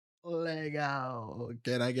Let go.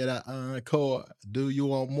 Can I get an encore? Do you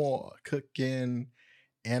want more? Cooking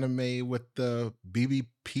anime with the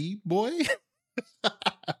BBP boy?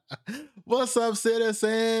 What's up,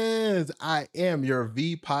 citizens? I am your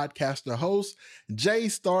V podcaster host, Jay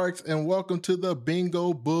Starks, and welcome to the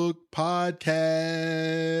Bingo Book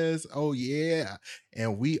Podcast. Oh, yeah.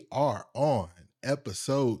 And we are on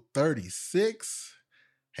episode 36.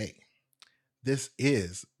 Hey, this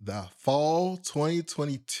is the fall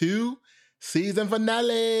 2022 season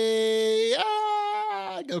finale.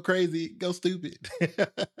 Go crazy, go stupid.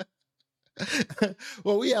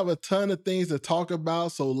 Well, we have a ton of things to talk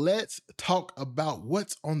about, so let's talk about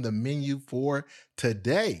what's on the menu for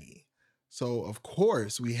today. So, of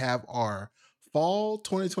course, we have our fall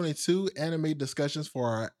 2022 anime discussions for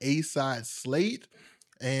our A-side slate,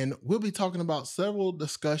 and we'll be talking about several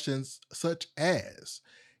discussions such as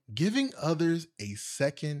giving others a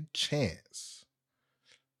second chance.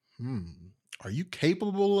 Are you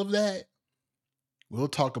capable of that? We'll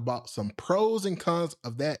talk about some pros and cons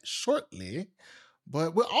of that shortly,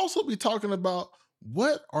 but we'll also be talking about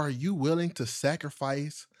what are you willing to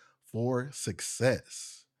sacrifice for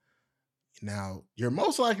success. Now, you're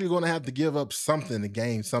most likely going to have to give up something to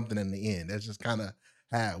gain something in the end. That's just kind of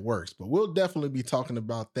how it works. But we'll definitely be talking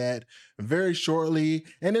about that very shortly.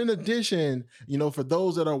 And in addition, for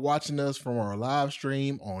those that are watching us from our live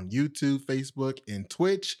stream on YouTube, Facebook, and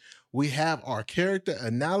Twitch, we have our character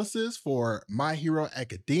analysis for My Hero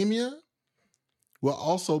Academia. We'll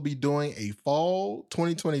also be doing a fall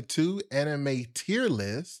 2022 anime tier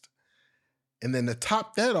list. And then to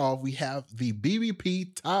top that off, we have the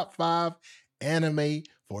BBP Top 5 Anime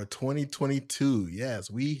for 2022. Yes,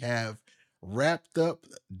 we have wrapped up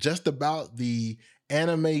just about the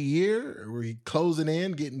anime year. We're closing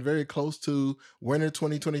in, getting very close to winter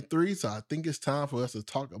 2023. So I think it's time for us to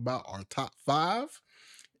talk about our top 5.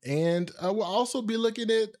 And we'll also be looking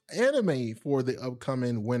at anime for the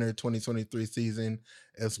upcoming winter 2023 season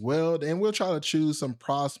as well. And we'll try to choose some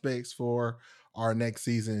prospects for our next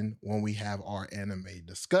season when we have our anime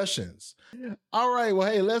discussions. All right,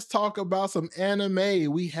 well, hey, let's talk about some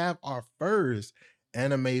anime. We have our first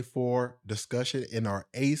anime for discussion in our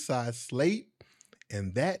A-side slate,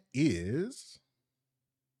 and that is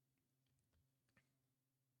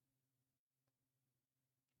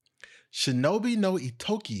Shinobi no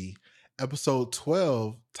Itoki, episode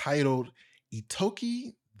 12, titled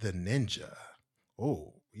Itoki the Ninja.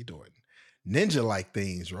 Oh, we doing ninja-like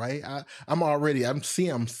things, right? I'm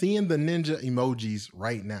seeing the ninja emojis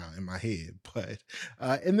right now in my head. But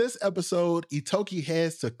in this episode, Itoki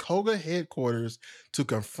heads to Koga headquarters to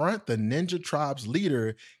confront the ninja tribe's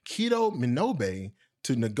leader, Kido Minobe,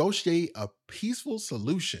 to negotiate a peaceful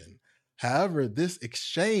solution. However, this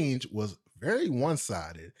exchange was very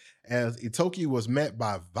one-sided, as Itoki was met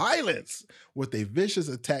by violence with a vicious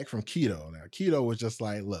attack from Kido. Now, Kido was just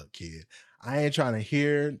like, look, kid, I ain't trying to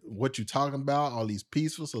hear what you're talking about, all these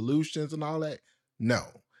peaceful solutions and all that. No,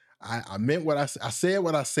 I meant what I said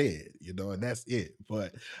what I said, and that's it.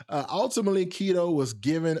 But ultimately, Kido was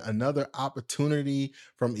given another opportunity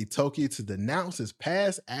from Itoki to denounce his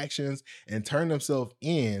past actions and turn himself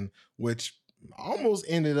in, which almost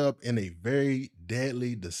ended up in a very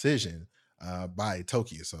deadly decision by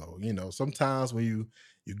Itoki. So, sometimes when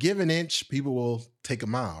you give an inch, people will take a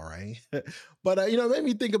mile, right? But, it made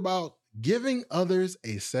me think about giving others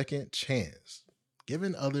a second chance.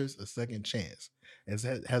 Giving others a second chance.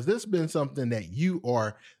 Has this been something that you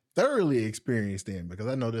are thoroughly experienced in? Because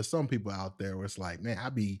I know there's some people out there where it's like, man, I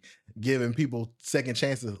be giving people second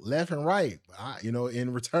chances left and right. But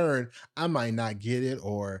in return, I might not get it,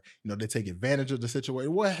 or they take advantage of the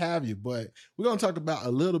situation, what have you. But we're going to talk about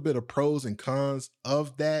a little bit of pros and cons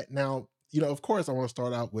of that. Now, of course, I want to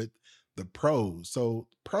start out with the pros. So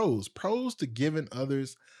pros to giving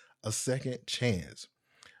others a second chance.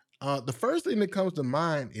 The first thing that comes to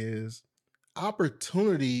mind is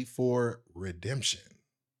opportunity for redemption.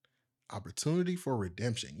 Opportunity for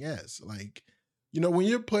redemption. Yes. Like, when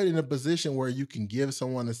you're put in a position where you can give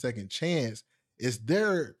someone a second chance, it's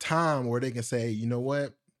their time where they can say, you know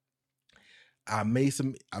what? I made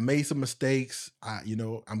some mistakes.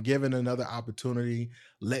 I'm given another opportunity.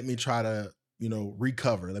 Let me try to,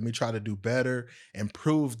 recover. Let me try to do better and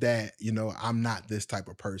prove that, I'm not this type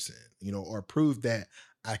of person, or prove that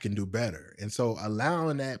I can do better. And so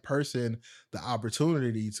allowing that person the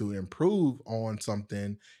opportunity to improve on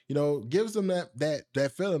something, gives them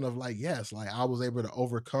that feeling of like, yes, like I was able to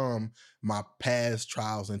overcome my past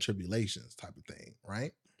trials and tribulations type of thing,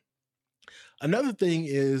 right? Another thing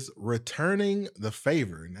is returning the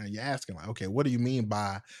favor. Now you're asking like, okay, what do you mean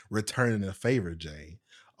by returning the favor, Jay?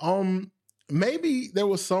 Um, maybe there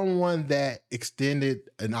was someone that extended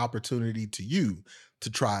an opportunity to you to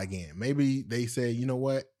try again. Maybe they say, you know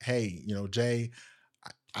what, hey, Jay,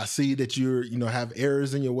 I see that you're, have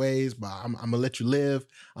errors in your ways, but I'm gonna let you live.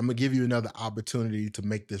 I'm gonna give you another opportunity to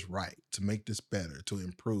make this right, to make this better, to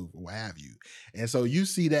improve, or what have you. And so you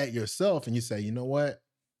see that yourself, and you say, you know what,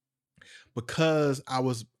 because I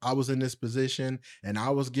was in this position and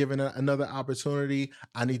I was given another opportunity,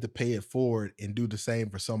 I need to pay it forward and do the same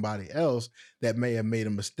for somebody else that may have made a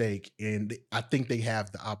mistake, and I think they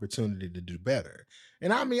have the opportunity to do better.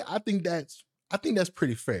 And I mean, I think that's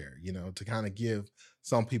pretty fair, to kind of give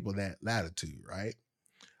some people that latitude, right?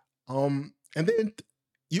 And then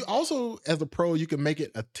you also, as a pro, you can make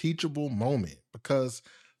it a teachable moment, because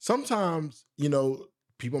sometimes,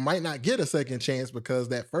 people might not get a second chance because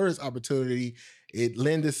that first opportunity, it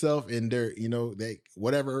lend itself in their, they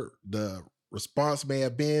whatever the response may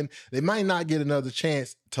have been, they might not get another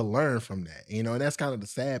chance to learn from that, and that's kind of the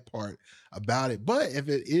sad part about it. But if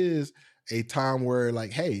it is a time where,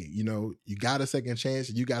 like, hey, you got a second chance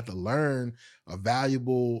and you got to learn a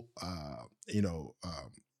valuable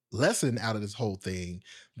lesson out of this whole thing,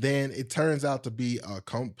 then it turns out to be a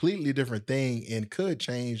completely different thing and could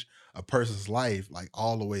change a person's life, like,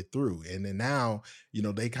 all the way through. And then now,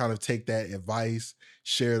 they kind of take that advice,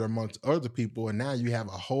 share it amongst other people, and now you have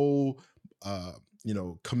a whole uh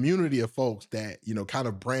community of folks that, kind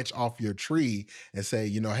of branch off your tree and say,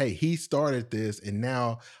 hey, he started this, and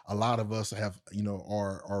now a lot of us have,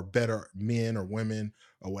 are better men or women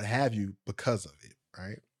or what have you because of it,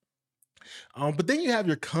 right? But then you have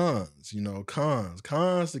your cons,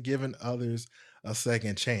 cons to giving others a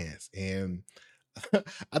second chance. And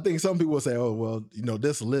I think some people will say, oh, well,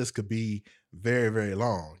 this list could be very, very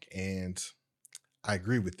long. And I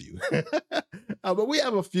agree with you. But we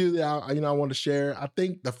have a few that I want to share. I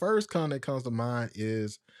think the first con that comes to mind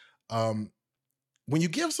is, um, when you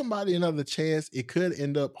give somebody another chance, it could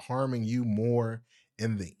end up harming you more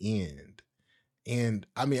in the end. And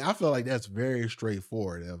I mean, I feel like that's very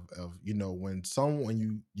straightforward. Of when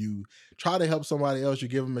someone, you try to help somebody else, you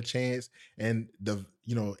give them a chance, and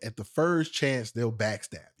at the first chance they'll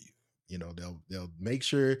backstab you. They'll make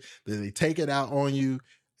sure that they take it out on you,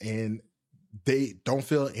 and they don't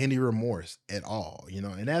feel any remorse at all.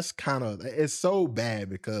 And that's kind of, it's so bad,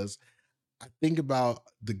 because I think about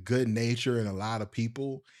the good nature in a lot of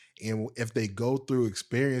people, and if they go through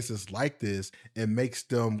experiences like this, it makes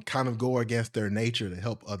them kind of go against their nature to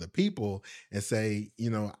help other people and say,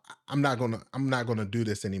 I'm not gonna do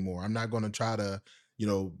this anymore. I'm not gonna try to,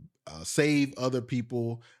 save other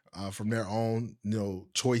people from their own,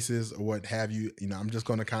 choices or what have you. I'm just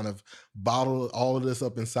gonna kind of bottle all of this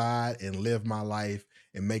up inside and live my life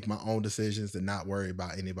and make my own decisions and not worry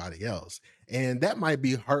about anybody else. And that might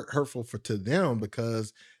be hurtful for to them,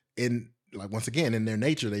 because, in like, once again, in their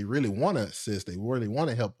nature, they really want to assist, they really want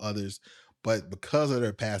to help others, but because of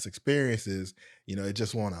their past experiences, it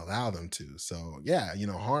just won't allow them to. So yeah,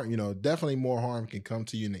 harm, definitely more harm can come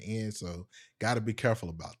to you in the end, so got to be careful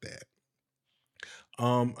about that.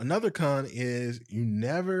 Another con is you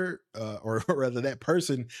never, or rather, that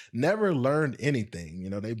person never learned anything.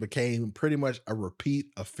 They became pretty much a repeat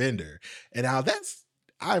offender. And now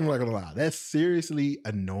I'm not gonna lie, that's seriously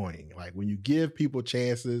annoying. Like, when you give people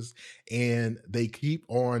chances and they keep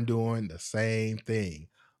on doing the same thing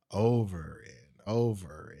over and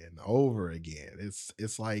over and over again.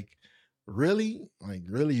 It's like, really,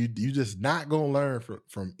 you just not gonna learn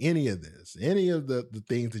from any of this, any of the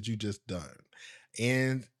things that you just done.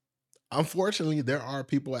 And unfortunately, there are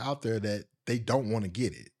people out there that they don't want to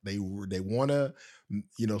get it. They want to,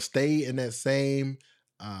 stay in that same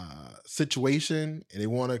situation, and they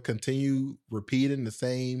want to continue repeating the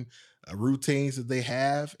same routines that they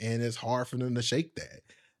have, and it's hard for them to shake that.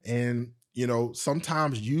 And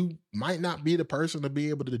sometimes you might not be the person to be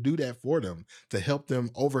able to do that for them, to help them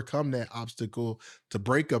overcome that obstacle, to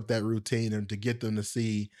break up that routine, and to get them to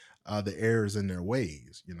see the errors in their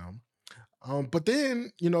ways. But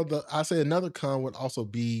then, the I say another con would also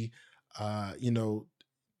be, you know,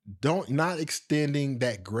 don't not extending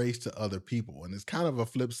that grace to other people. And it's kind of a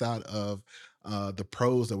flip side of the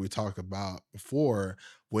pros that we talked about before,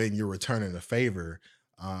 when you're returning a favor.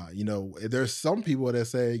 There's some people that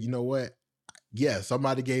say, you know what, yeah,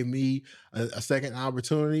 somebody gave me a second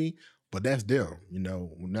opportunity, but that's them.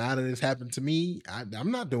 Now that it's happened to me,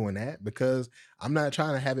 I'm not doing that, because I'm not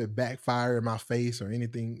trying to have it backfire in my face or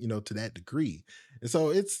anything, to that degree. And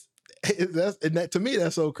so that, to me,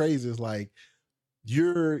 that's so crazy. It's like,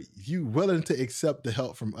 you willing to accept the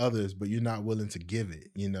help from others, but you're not willing to give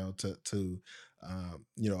it, to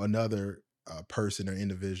another person or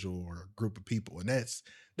individual or group of people, and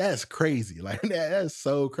that's crazy. Like that's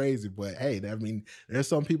so crazy. But hey, I mean, there's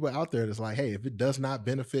some people out there that's like, hey, if it does not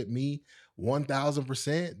benefit me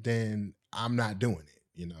 1000%, then I'm not doing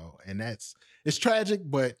it, and it's tragic,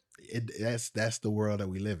 but that's the world that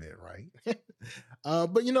we live in, right?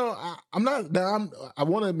 But I'm not. Now I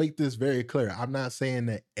want to make this very clear. I'm not saying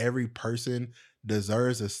that every person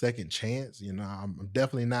deserves a second chance. I'm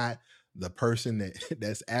definitely not the person that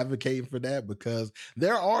that's advocating for that, because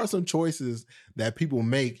there are some choices that people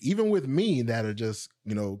make, even with me, that are just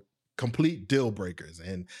complete deal breakers.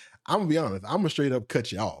 And I'm gonna be honest, I'm gonna straight up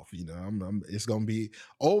cut you off. It's gonna be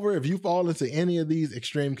over if you fall into any of these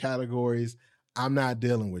extreme categories. I'm not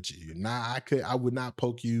dealing with you. Now I would not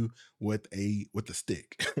poke you with a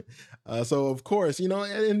stick. So of course, in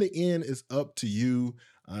the end, it's up to you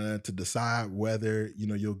to decide whether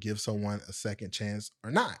you'll give someone a second chance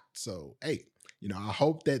or not. So hey, I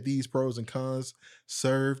hope that these pros and cons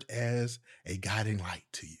served as a guiding light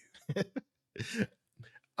to you.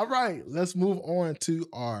 All right, let's move on to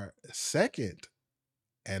our second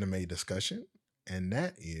anime discussion, and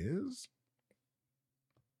that is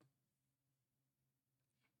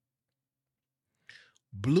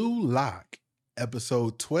Blue Lock,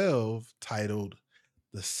 episode 12, titled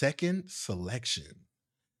The Second Selection.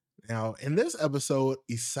 Now, in this episode,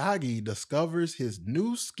 Isagi discovers his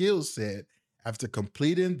new skill set after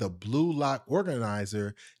completing the Blue Lock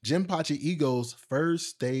Organizer, Jinpachi Ego's first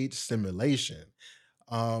stage simulation.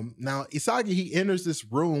 Now, Isagi, he enters this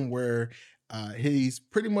room where he's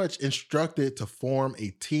pretty much instructed to form a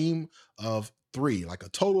team of three, like a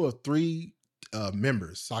total of three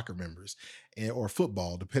members, soccer members, or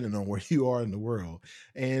football, depending on where you are in the world.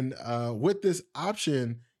 And with this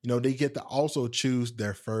option, they get to also choose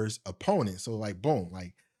their first opponent. So, like, boom,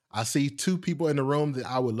 like I see two people in the room that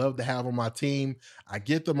I would love to have on my team. I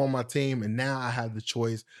get them on my team, and now I have the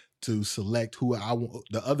choice to select who I want,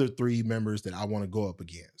 the other three members that I want to go up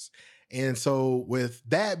against. And so, with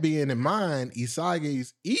that being in mind,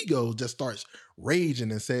 Isagi's ego just starts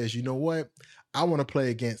raging and says, you know what? I want to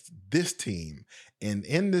play against this team. And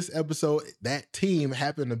in this episode, that team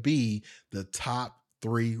happened to be the top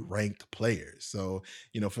three ranked players. So,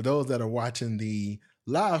 for those that are watching the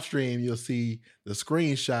live stream, you'll see the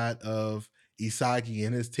screenshot of Isagi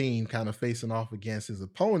and his team kind of facing off against his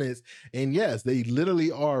opponents. And yes, they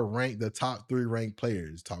literally are ranked the top three ranked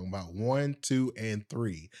players, talking about one, two, and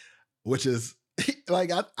three, which is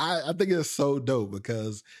like I think it's so dope,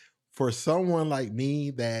 because for someone like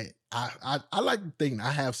me that I like to think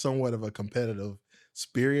I have somewhat of a competitive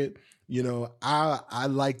spirit. I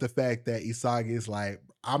like the fact that Isagi is like,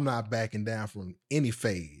 I'm not backing down from any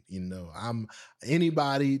fade. I'm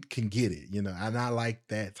anybody can get it. And I like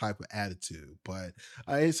that type of attitude. But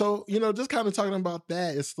so just kind of talking about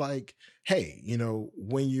that, it's like, hey,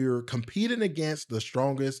 when you're competing against the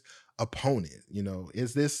strongest opponent,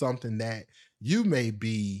 is this something that you may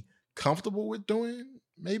be comfortable with doing?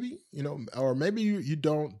 Maybe, or maybe you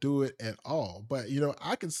don't do it at all. But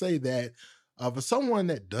I can say that for someone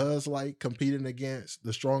that does like competing against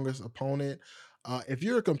the strongest opponent, if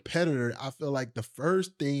you're a competitor, I feel like the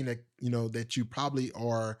first thing that that you probably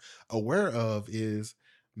are aware of is,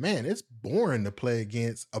 man, it's boring to play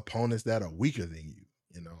against opponents that are weaker than you.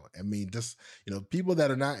 I mean, just people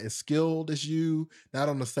that are not as skilled as you, not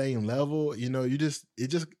on the same level. It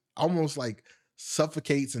just almost like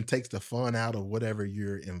suffocates and takes the fun out of whatever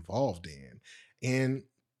you're involved in. And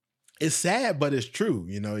it's sad, but it's true.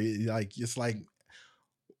 It's like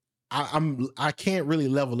I can't really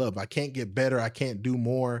level up. I can't get better. I can't do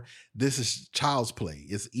more. This is child's play.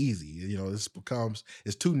 It's easy.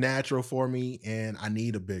 It's too natural for me, and I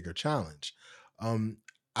need a bigger challenge. Um,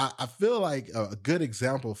 I feel like a good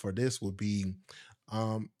example for this would be,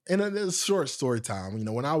 and a short story time.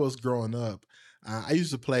 When I was growing up, I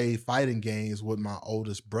used to play fighting games with my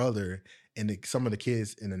oldest brother and some of the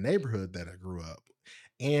kids in the neighborhood that I grew up.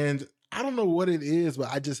 And I don't know what it is, but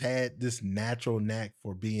I just had this natural knack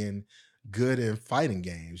for being good in fighting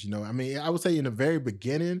games. I mean, I would say in the very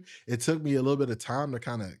beginning, it took me a little bit of time to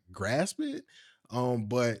kind of grasp it.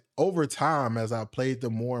 But over time, as I played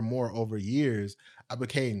them more and more over years, I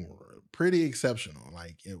became pretty exceptional,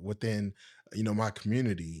 like within my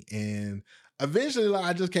community. And eventually, like,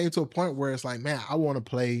 I just came to a point where it's like, man, I want to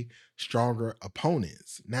play stronger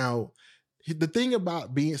opponents. Now, the thing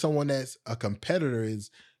about being someone that's a competitor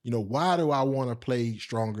is, why do I want to play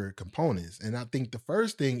stronger components? And I think the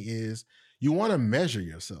first thing is you want to measure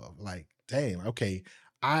yourself. Like, dang, okay,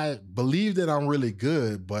 I believe that I'm really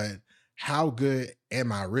good, but how good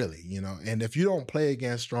am I really? And if you don't play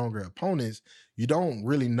against stronger opponents, you don't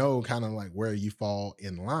really know kind of like where you fall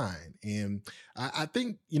in line. And I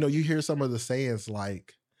think, you hear some of the sayings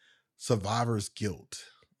like, survivor's guilt.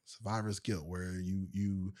 Survivor's guilt, where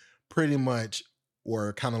you pretty much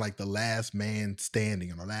were kind of like the last man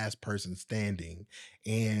standing or the last person standing,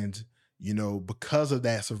 and because of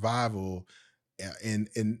that survival,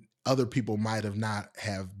 and other people might have not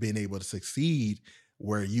have been able to succeed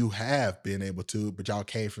where you have been able to, but y'all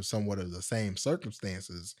came from somewhat of the same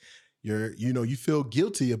circumstances. You feel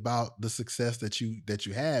guilty about the success that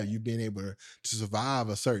you have. You've been able to survive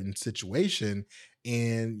a certain situation,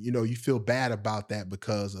 and you feel bad about that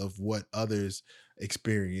because of what others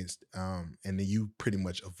experienced, and then you pretty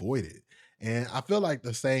much avoid it. And I feel like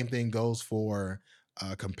the same thing goes for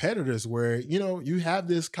competitors, where you have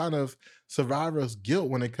this kind of survivor's guilt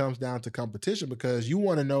when it comes down to competition, because you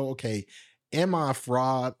want to know, okay, am I a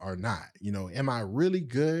fraud or not? Am I really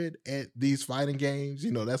good at these fighting games?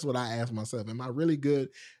 That's what I ask myself. Am I really good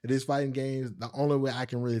at these fighting games? The only way I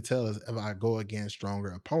can really tell is if I go against stronger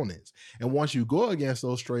opponents. And once you go against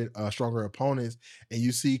those stronger opponents, and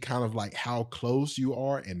you see kind of like how close you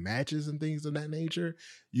are in matches and things of that nature,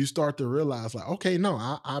 you start to realize like, okay,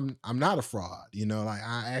 no, I'm not a fraud. Like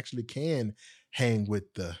I actually can hang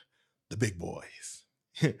with the big boys.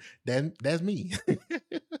 That's me.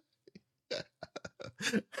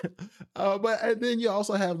 But and then you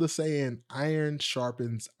also have the saying, "Iron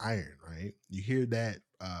sharpens iron." Right? You hear that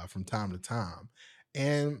from time to time,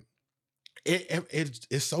 and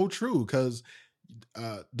it's so true, because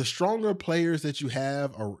the stronger players that you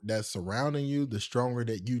have or that's surrounding you, the stronger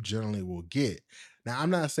that you generally will get. Now, I'm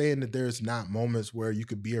not saying that there's not moments where you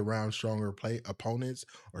could be around stronger play opponents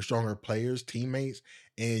or stronger players, teammates,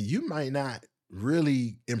 and you might not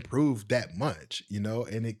really improve that much,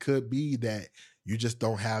 and it could be that you just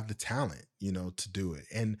don't have the talent, to do it.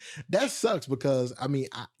 And that sucks, because I mean,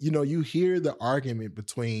 you hear the argument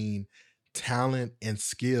between talent and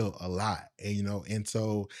skill a lot, and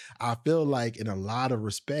so I feel like in a lot of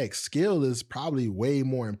respects, skill is probably way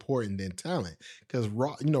more important than talent. Because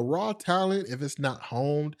raw talent, if it's not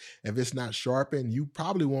honed, if it's not sharpened, you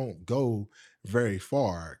probably won't go very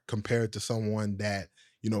far compared to someone that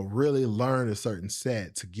really learned a certain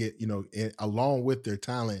set to get along with their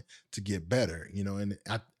talent to get better. And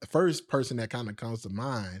the first person that kind of comes to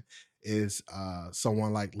mind is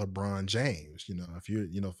someone like LeBron James. If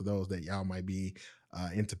you're, for those that y'all might be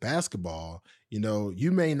into basketball, you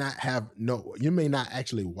may not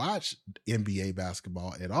actually watch NBA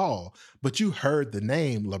basketball at all, but you heard the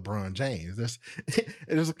name LeBron James.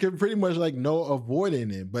 There's pretty much like no avoiding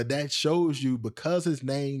it, but that shows you, because his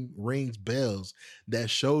name rings bells, that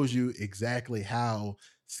shows you exactly how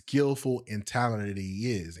skillful and talented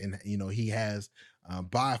he is. And he has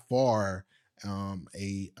by far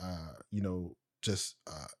a just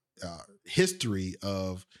history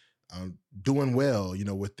of doing well,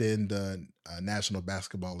 within the National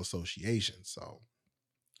Basketball Association. So,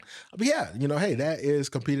 but yeah, hey, that is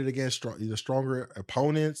competed against the stronger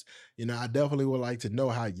opponents. I definitely would like to know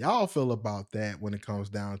how y'all feel about that when it comes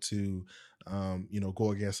down to,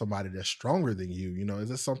 go against somebody that's stronger than you. Is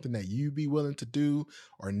this something that you be willing to do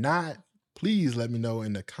or not? Please let me know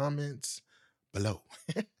in the comments below.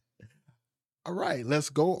 All right, let's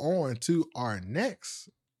go on to our next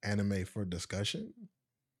anime for discussion,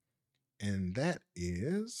 and that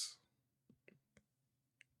is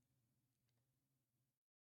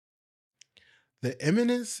The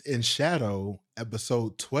Eminence in Shadow,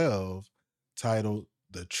 episode 12, titled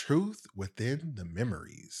The Truth Within the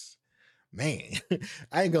Memories. Man,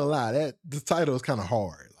 I ain't gonna lie, that the title is kind of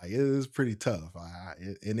hard. Like, it is pretty tough.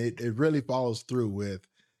 And it really follows through with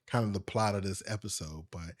kind of the plot of this episode.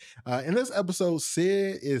 But in this episode,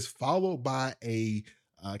 Sid is followed by a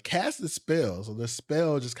casted spell. So the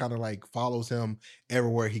spell just kind of like follows him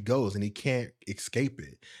everywhere he goes, and he can't escape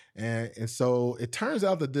it. And so it turns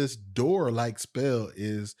out that this door-like spell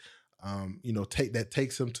is take that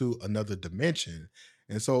takes him to another dimension.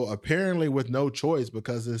 And so apparently, with no choice,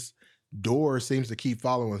 because this door seems to keep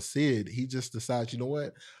following Sid, he just decides, you know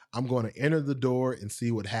what? I'm going to enter the door and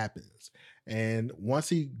see what happens. And once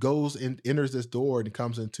he goes and enters this door and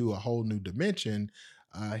comes into a whole new dimension,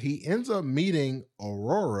 he ends up meeting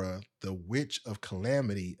Aurora, the Witch of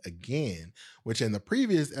Calamity, again, which in the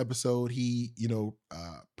previous episode, he,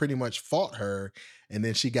 pretty much fought her, and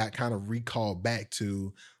then she got kind of recalled back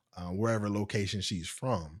to wherever location she's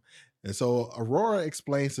from. And so Aurora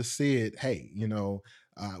explains to Sid, hey,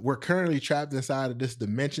 we're currently trapped inside of this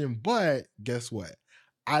dimension, but guess what?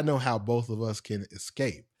 I know how both of us can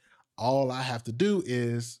escape. All I have to do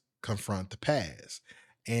is confront the past.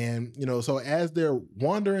 And, so as they're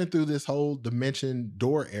wandering through this whole dimension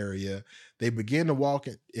door area, they begin to walk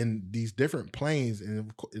in these different planes.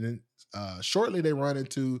 And shortly they run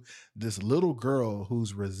into this little girl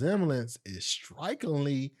whose resemblance is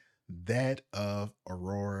strikingly that of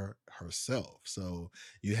Aurora herself. So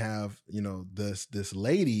you have, this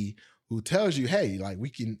lady who tells you, hey, like we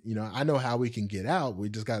can, I know how we can get out. We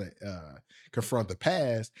just gotta confront the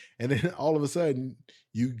past. And then all of a sudden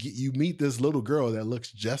you meet this little girl that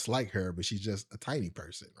looks just like her, but she's just a tiny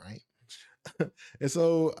person, right? And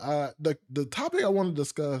so the topic I want to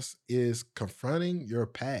discuss is confronting your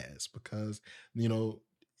past because you know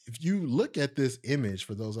if you look at this image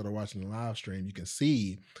for those that are watching the live stream, you can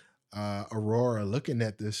see Aurora looking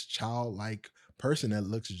at this childlike person that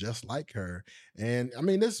looks just like her, and I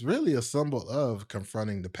mean it's really a symbol of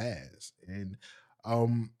confronting the past. And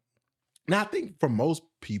um, now I think for most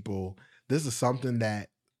people, this is something that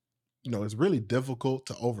is really difficult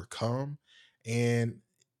to overcome. And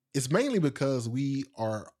it's mainly because we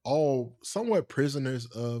are all somewhat prisoners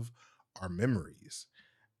of our memories.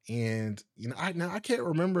 And I can't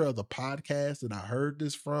remember the podcast that I heard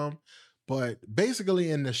this from, but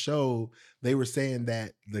basically in the show they were saying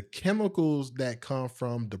that the chemicals that come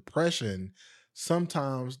from depression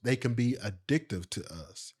sometimes they can be addictive to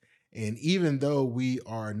us. And even though we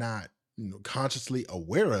are not consciously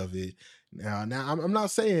aware of it, now I'm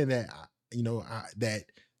not saying that that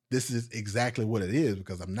this is exactly what it is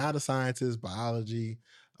because I'm not a scientist,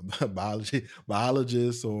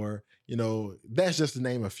 biologist, or that's just to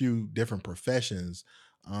name a few different professions.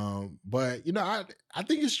 But I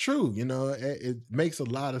think it's true. It makes a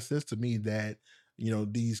lot of sense to me that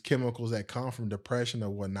these chemicals that come from depression or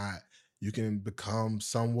whatnot, you can become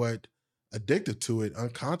somewhat addicted to it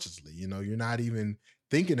unconsciously. You're not even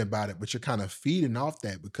thinking about it, but you're kind of feeding off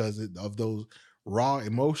that because of those raw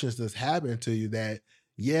emotions that's happening to you that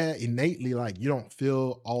yeah, innately, like you don't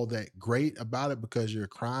feel all that great about it because you're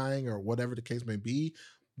crying or whatever the case may be,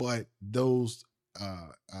 but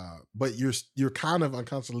but you're kind of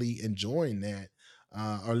unconsciously enjoying that,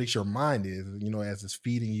 or at least your mind is, as it's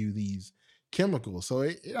feeding you these chemicals. So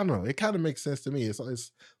I don't know, it kind of makes sense to me.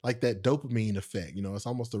 It's like that dopamine effect. It's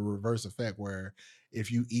almost a reverse effect where if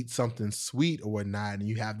you eat something sweet or whatnot and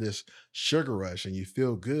you have this sugar rush and you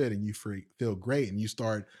feel good and you feel great and you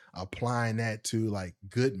start applying that to like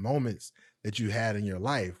good moments that you had in your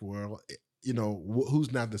life. Well,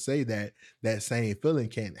 who's not to say that that same feeling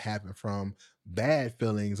can't happen from bad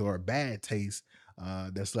feelings or a bad taste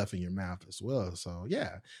that's left in your mouth as well. So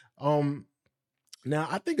yeah. Um, Now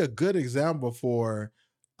I think a good example for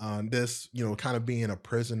this, kind of being a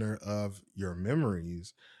prisoner of your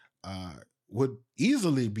memories, uh, would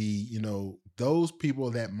easily be, those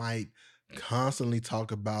people that might constantly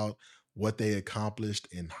talk about what they accomplished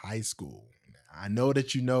in high school. I know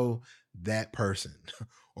that you know that person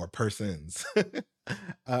or persons,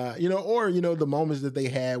 or the moments that they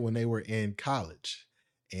had when they were in college,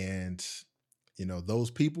 and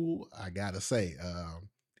those people. I gotta say,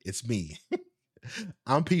 it's me.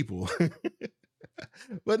 I'm people.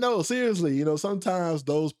 But no, seriously, sometimes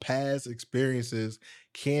those past experiences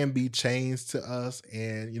can be chains to us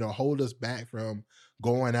and, hold us back from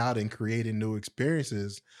going out and creating new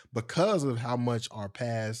experiences because of how much our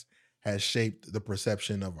past has shaped the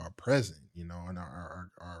perception of our present, and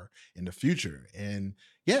our in the future. And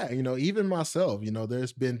yeah, even myself,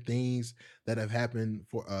 there's been things that have happened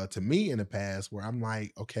for to me in the past where I'm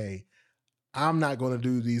like, okay, I'm not going to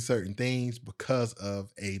do these certain things because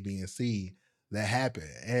of A, B, and C that happen.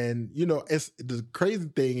 And it's the crazy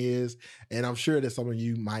thing is, and I'm sure that some of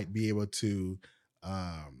you might be able to,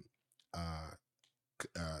 um, uh,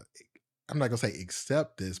 uh, I'm not gonna say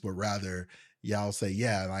accept this, but rather y'all say,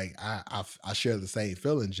 yeah, like I share the same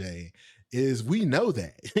feeling, Jay. Is we know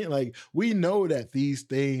that, like we know that these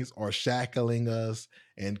things are shackling us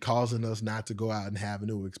and causing us not to go out and have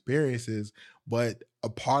new experiences. But a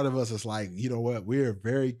part of us is like, you know what, we're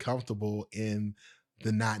very comfortable in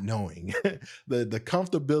the not knowing, the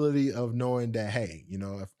comfortability of knowing that, hey,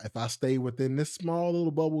 if I stay within this small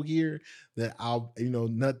little bubble here, that I'll,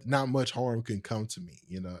 not much harm can come to me,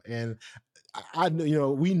 and I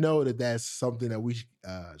know, we know that that's something that we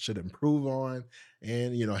should improve on.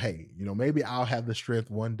 And, hey, maybe I'll have the strength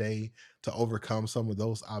one day to overcome some of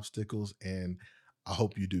those obstacles. And I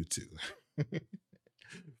hope you do too.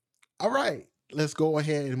 All right. Let's go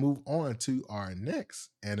ahead and move on to our next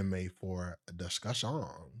anime for discussion.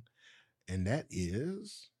 And that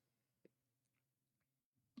is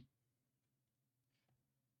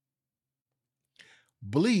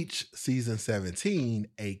Bleach season 17,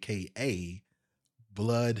 aka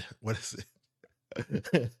Blood. What is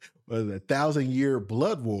it? Was a Thousand Year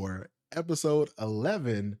Blood War, episode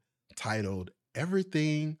 11, titled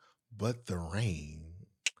Everything But the Rain.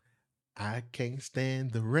 I can't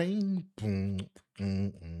stand the rain. Boom,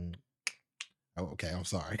 mm, mm. Oh, okay, I'm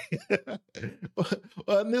sorry.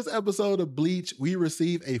 Well, in this episode of Bleach, we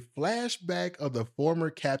receive a flashback of the former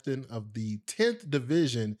captain of the 10th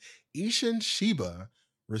Division, Ishin Shiba,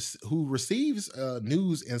 who receives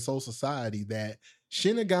news in Soul Society that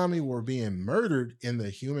Shinigami were being murdered in the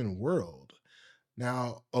human world.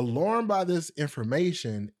 Now, alarmed by this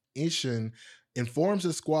information, Ishin informs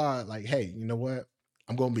his squad, like, hey, you know what?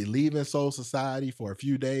 I'm going to be leaving Soul Society for a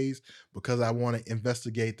few days because I want to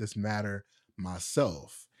investigate this matter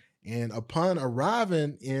myself. And upon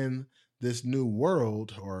arriving in this new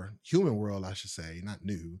world, or human world, I should say, not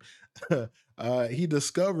new, he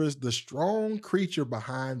discovers the strong creature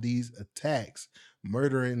behind these attacks,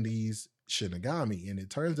 murdering these Shinigami. And it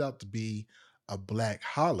turns out to be a Black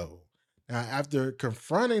Hollow. Now, after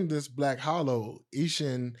confronting this Black Hollow,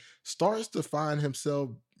 Ishin starts to find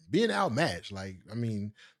himself being outmatched. Like, I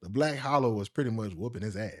mean, the Black Hollow was pretty much whooping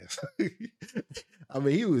his ass. I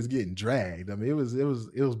mean, he was getting dragged. I mean, it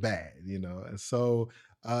was bad, you know. And so,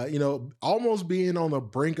 almost being on the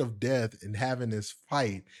brink of death and having this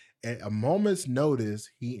fight, at a moment's notice,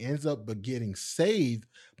 he ends up getting saved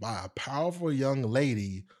by a powerful young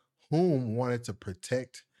lady whom wanted to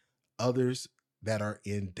protect others that are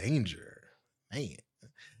in danger. Man.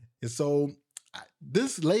 And so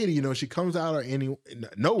this lady, she comes out of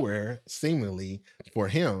nowhere, seemingly for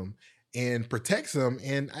him, and protects him.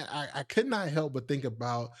 And I could not help but think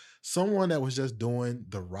about someone that was just doing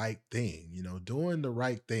the right thing, doing the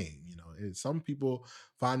right thing. Some people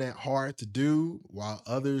find that hard to do, while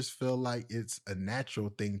others feel like it's a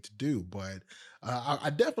natural thing to do. But I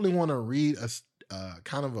definitely want to read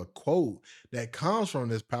kind of a quote that comes from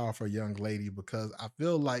this powerful young lady, because I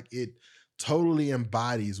feel like it totally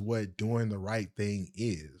embodies what doing the right thing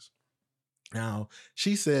is. Now,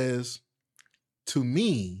 she says, to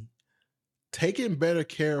me, taking better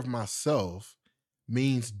care of myself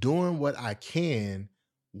means doing what I can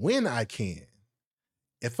when I can.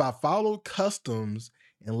 If I follow customs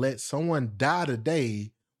and let someone die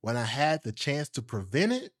today when I had the chance to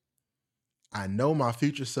prevent it, I know my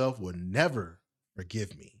future self will never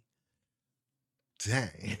forgive me.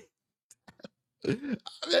 Dang.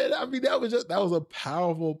 I mean, that was a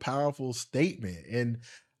powerful, powerful statement. And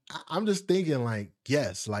I'm just thinking, like,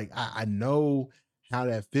 yes, like I know how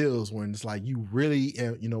that feels when it's like you really,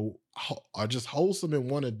 are just wholesome and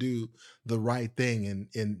want to do the right thing,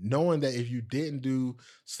 and knowing that if you didn't do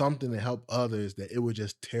something to help others, that it would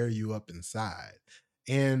just tear you up inside.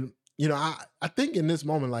 And I think in this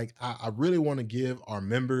moment, like I really want to give our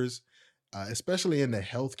members, especially in the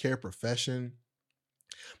healthcare profession,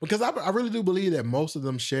 because I really do believe that most of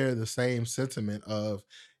them share the same sentiment of,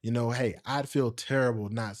 hey, I'd feel terrible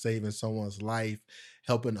not saving someone's life,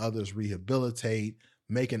 helping others rehabilitate,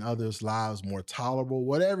 making others' lives more tolerable,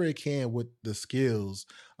 whatever it can with the skills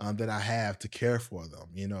that I have to care for them,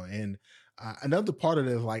 And another part of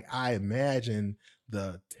it is like, I imagine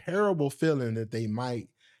the terrible feeling that they might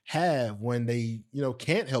have when they,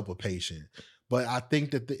 can't help a patient. But I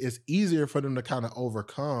think that it's easier for them to kind of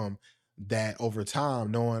overcome that over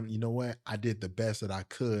time, knowing, what, I did the best that I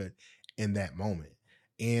could in that moment.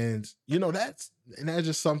 And that's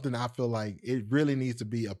just something I feel like it really needs to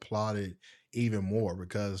be applauded even more,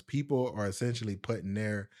 because people are essentially putting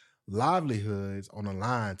their livelihoods on the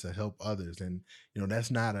line to help others. And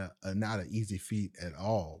that's not an easy feat at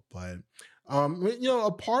all. But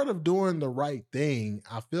a part of doing the right thing,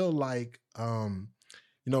 I feel like you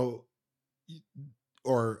know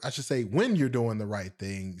or I should say, when you're doing the right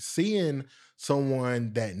thing, seeing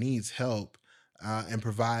someone that needs help and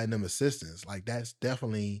providing them assistance, like that's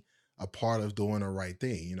definitely a part of doing the right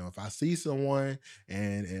thing. If I see someone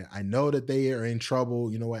and I know that they are in trouble,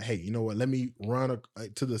 hey, let me run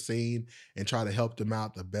to the scene and try to help them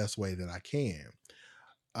out the best way that I can.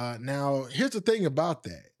 Now, here's the thing about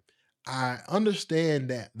that. I understand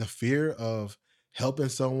that the fear of helping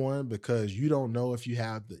someone, because you don't know if you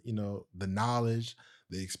have the knowledge,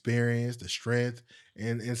 the experience, the strength,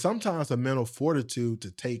 and sometimes the mental fortitude to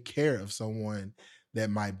take care of someone that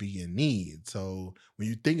might be in need. So when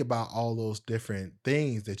you think about all those different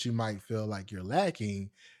things that you might feel like you're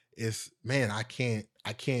lacking, it's, man, I can't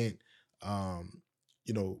um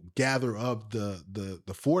gather up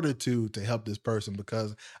the fortitude to help this person,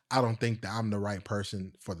 because I don't think that I'm the right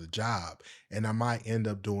person for the job, and I might end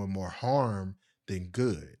up doing more harm than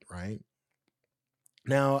good, right?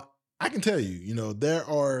 Now, I can tell you, there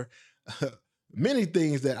are many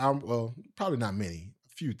things that well, probably not many, a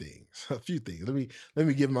few things, a few things. Let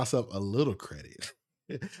me give myself a little credit.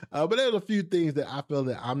 But there's a few things that I feel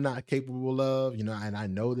that I'm not capable of, and I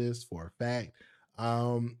know this for a fact.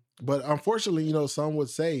 But unfortunately, some would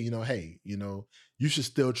say, hey, you should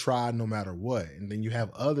still try no matter what. And then you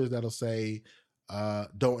have others that'll say,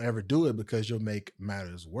 don't ever do it because you'll make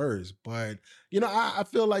matters worse. But I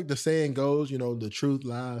feel like the saying goes, the truth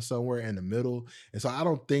lies somewhere in the middle. And so I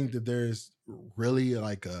don't think that there's really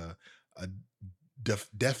like a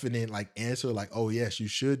definite like answer, like, oh yes, you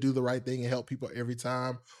should do the right thing and help people every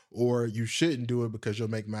time, or you shouldn't do it because you'll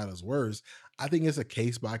make matters worse. I think it's a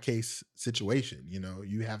case by case situation.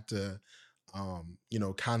 You have to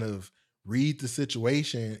kind of read the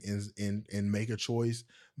situation and make a choice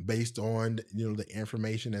based on the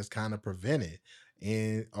information that's kind of presented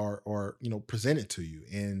and or presented to you,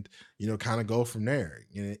 and kind of go from there.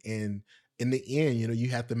 And in the end, you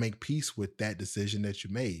have to make peace with that decision that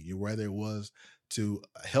you made, whether it was to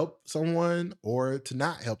help someone or to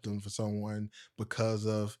not help them for someone because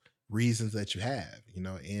of reasons that you have,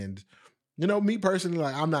 and me personally,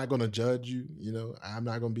 like, I'm not gonna judge you. I'm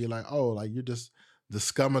not gonna be like, oh, like you're just the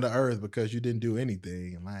scum of the earth because you didn't do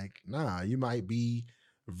anything. Like, nah, you might be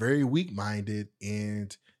very weak minded,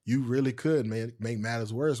 and you really could make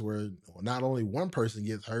matters worse, where not only one person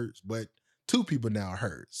gets hurt, but two people now are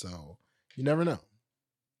hurt. So you never know.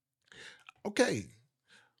 Okay,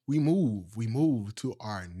 we move to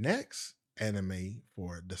our next anime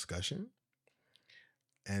for discussion,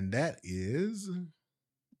 and that is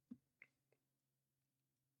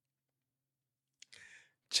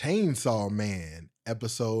Chainsaw Man,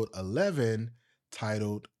 episode 11,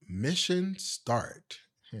 titled Mission Start.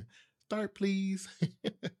 Start, please.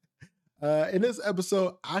 In this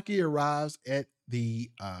episode, Aki arrives at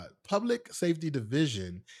the Public Safety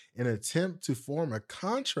Division in an attempt to form a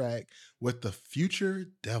contract with the future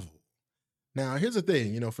devil. Now, here's the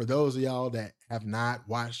thing, for those of y'all that have not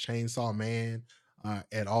watched Chainsaw Man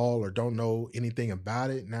at all or don't know anything about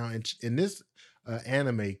it, now in this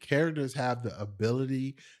anime, characters have the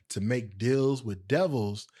ability to make deals with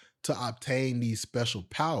devils to obtain these special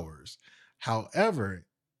powers. However,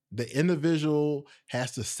 the individual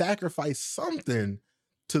has to sacrifice something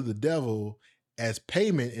to the devil as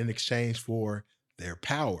payment in exchange for their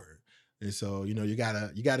power. And so, you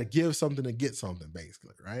gotta give something to get something,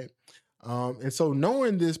 basically, right? And so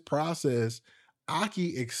knowing this process,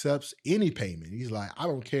 Aki accepts any payment. He's like, I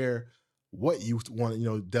don't care what you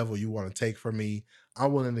want, devil, you want to take from me.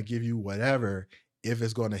 I'm willing to give you whatever if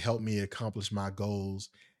it's going to help me accomplish my goals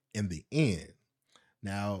in the end.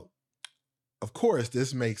 Now, of course,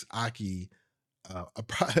 this makes Aki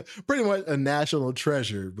pretty much a national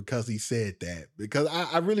treasure because he said that. Because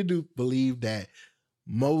I really do believe that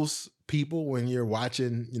most people, when you're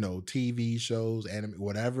watching, TV shows, anime,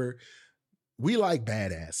 whatever, we like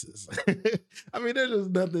badasses. I mean, there's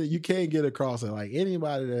just nothing you can't get across it. Like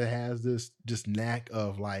anybody that has this just knack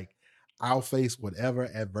of like, I'll face whatever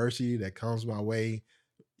adversity that comes my way,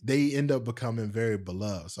 they end up becoming very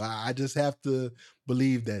beloved. So I just have to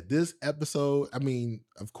believe that this episode, I mean,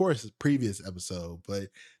 of course, previous episode, but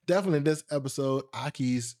definitely this episode,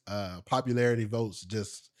 Aki's popularity votes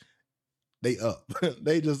just they up.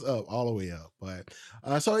 They just up all the way up.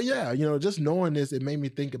 But so yeah, just knowing this, it made me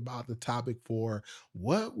think about the topic for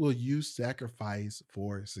what will you sacrifice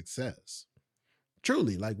for success?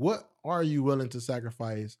 Truly, like what are you willing to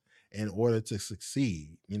sacrifice in order to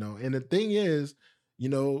succeed? And the thing is,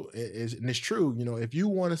 and it's true, if you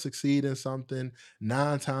want to succeed in something,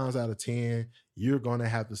 9 times out of 10, you're gonna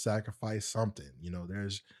have to sacrifice something.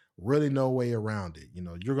 There's really no way around it.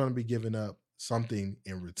 You're gonna be giving up something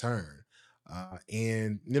in return.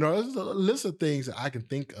 And there's a list of things that I can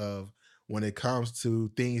think of when it comes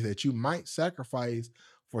to things that you might sacrifice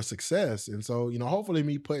for success. And so, hopefully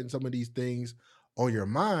me putting some of these things on your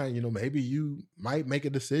mind, maybe you might make a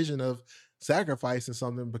decision of sacrificing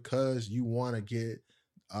something because you want to get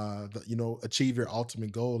achieve your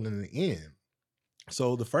ultimate goal in the end.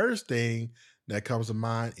 So the first thing that comes to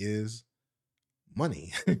mind is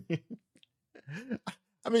money.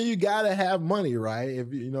 I mean, you gotta have money, right?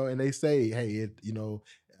 If and they say, hey,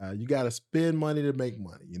 you gotta spend money to make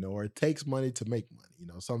money, or it takes money to make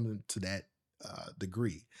money, something to that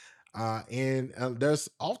degree. And there's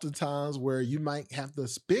oftentimes where you might have to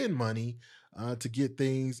spend money to get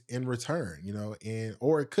things in return, and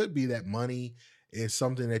or it could be that money is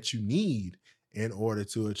something that you need in order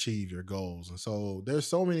to achieve your goals. And so there's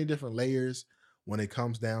so many different layers when it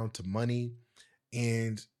comes down to money.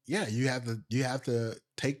 And yeah, you have to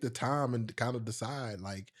take the time and kind of decide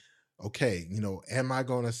like, okay, am I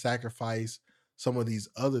going to sacrifice some of these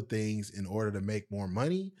other things in order to make more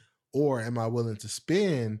money, or am I willing to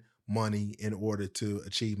spend money in order to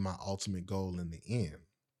achieve my ultimate goal in the end?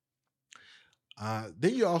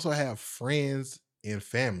 Then you also have friends and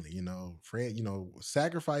family,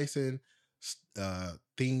 sacrificing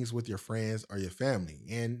things with your friends or your family.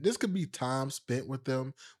 And this could be time spent with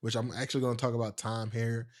them, which I'm actually going to talk about time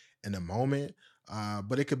here in a moment.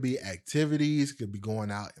 But it could be activities, it could be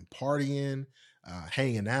going out and partying,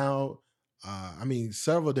 hanging out. I mean,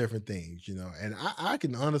 several different things, and I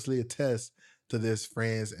can honestly attest to this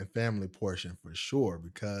friends and family portion for sure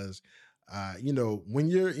because when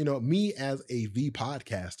you're, me as a V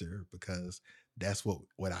podcaster, because that's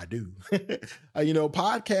what I do.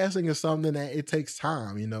 Podcasting is something that it takes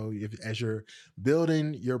time, if as you're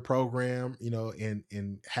building your program,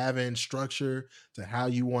 and having structure to how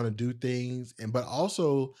you want to do things, and but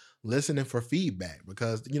also listening for feedback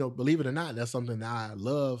because believe it or not, that's something that I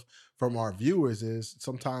love from our viewers is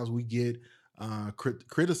sometimes we get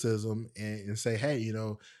criticism and say, hey,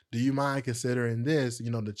 do you mind considering this,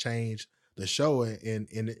 to change the show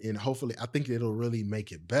and hopefully I think it'll really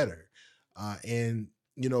make it better. And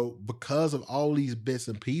because of all these bits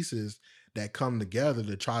and pieces that come together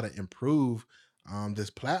to try to improve this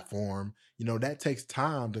platform, that takes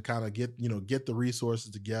time to kind of get the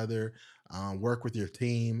resources together, work with your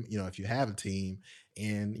team, if you have a team,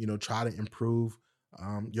 and try to improve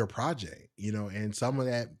your project, and some of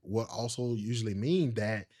that will also usually mean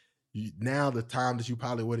that now the time that you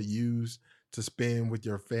probably would have used to spend with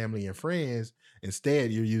your family and friends,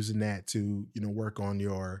 instead you're using that to work on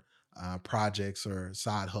your projects or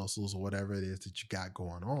side hustles or whatever it is that you got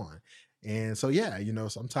going on. And so yeah,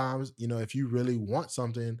 sometimes if you really want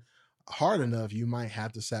something hard enough, you might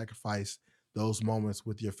have to sacrifice those moments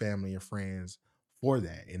with your family and friends for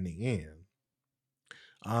that in the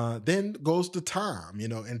end. Then goes to time,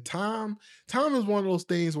 and time is one of those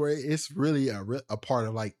things where it's really a part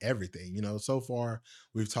of like everything. So far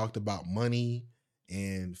we've talked about money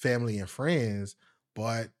and family and friends,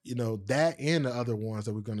 but that and the other ones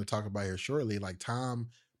that we're going to talk about here shortly, like time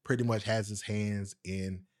pretty much has its hands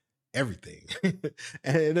in everything.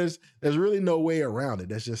 And there's really no way around it.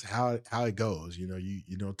 That's just how it goes.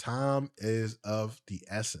 Time is of the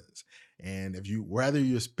essence, and if you whether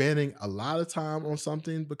you're spending a lot of time on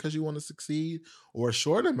something because you want to succeed or a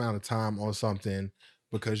short amount of time on something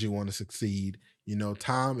because you want to succeed,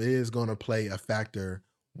 time is going to play a factor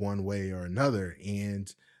one way or another.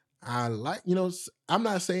 And I like, I'm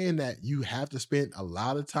not saying that you have to spend a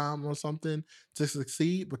lot of time on something to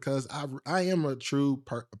succeed because I am a true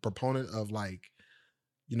proponent of like,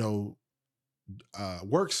 you know,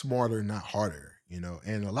 work smarter, not harder,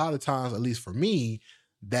 And a lot of times, at least for me,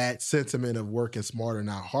 that sentiment of working smarter,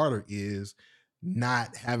 not harder is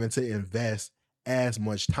not having to invest as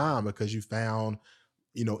much time because you found,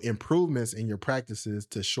 improvements in your practices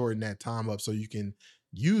to shorten that time up so you can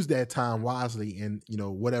use that time wisely and,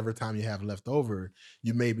 whatever time you have left over,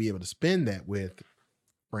 you may be able to spend that with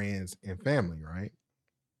friends and family, right?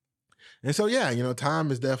 And so, yeah,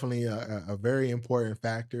 time is definitely a very important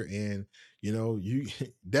factor. And, you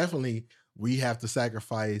definitely, we have to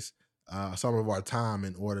sacrifice some of our time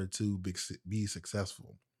in order to be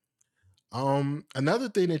successful. Another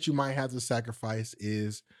thing that you might have to sacrifice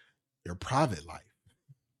is your private life.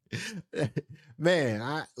 Man,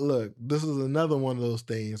 I look, this is another one of those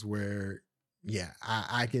things where, yeah,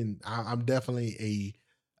 I'm definitely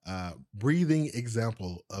a breathing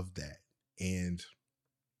example of that. And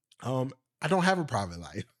I don't have a private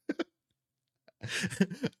life.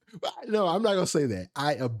 No, I'm not gonna say that.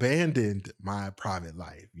 I abandoned my private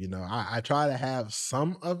life. I try to have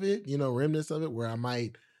some of it, remnants of it, where I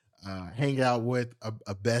might hang out with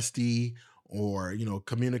a bestie or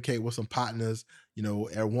communicate with some partners,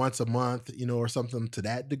 at once a month, or something to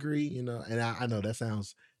that degree, And I know that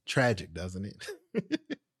sounds tragic, doesn't it?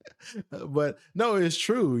 But no, it's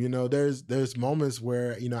true. There's moments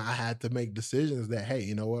where I had to make decisions that, hey,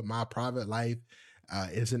 you know what, my private life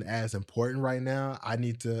isn't as important right now. I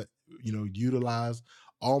need to utilize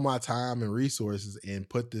all my time and resources and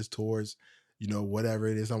put this towards whatever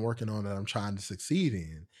it is I'm working on that I'm trying to succeed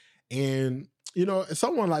in. And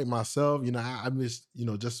someone like myself, I'm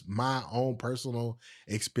just my own personal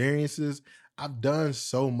experiences. I've done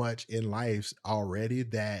so much in life already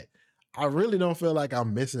that I really don't feel like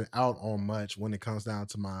I'm missing out on much when it comes down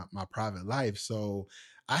to my private life. So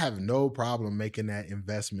I have no problem making that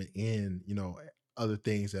investment in, other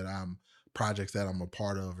things that I'm projects that I'm a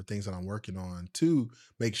part of or things that I'm working on to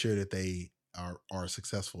make sure that they are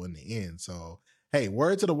successful in the end. So hey,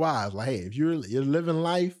 word to the wise, like hey, if you're living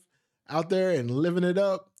life out there and living it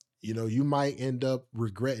up, you might end up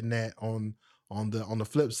regretting that on the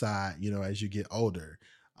flip side, as you get older.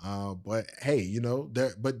 But hey,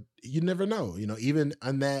 there, but you never know, even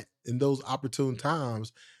on that in those opportune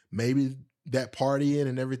times, maybe that partying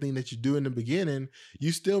and everything that you do in the beginning,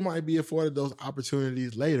 you still might be afforded those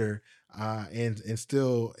opportunities later, and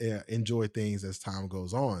still enjoy things as time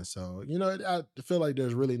goes on. So I feel like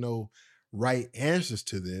there's really no right answers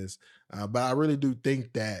to this, but I really do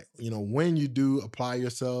think that when you do apply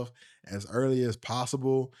yourself as early as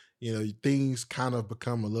possible, things kind of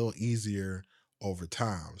become a little easier over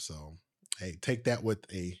time. So hey, take that with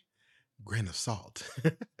a grain of salt.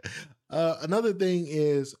 Another thing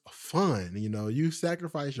is fun. You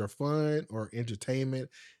sacrifice your fun or entertainment,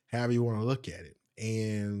 however you want to look at it.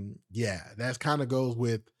 And yeah, that kind of goes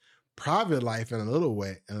with private life in a little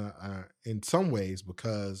way, in some ways,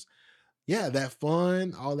 because yeah, that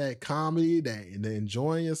fun, all that comedy, that and the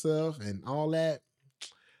enjoying yourself and all that.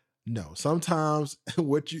 No, sometimes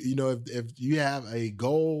what if you have a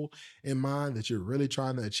goal in mind that you're really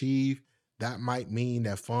trying to achieve, that might mean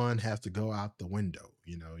that fun has to go out the window.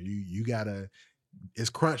 You gotta it's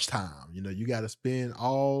crunch time. You got to spend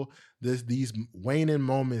all these waning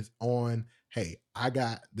moments on, hey, I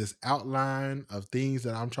got this outline of things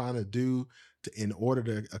that I'm trying to do in order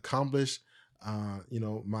to accomplish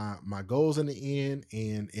my goals in the end.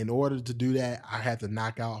 And in order to do that, I have to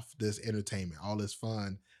knock off this entertainment, all this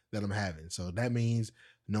fun that I'm having. So that means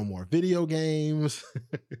no more video games,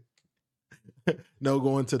 no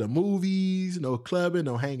going to the movies, no clubbing,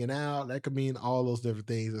 no hanging out. That could mean all those different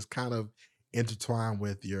things. It's kind of intertwined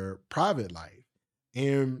with your private life.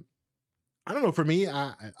 And I don't know. For me,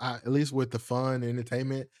 I at least with the fun and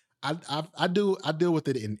entertainment, I deal with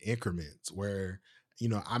it in increments where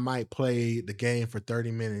I might play the game for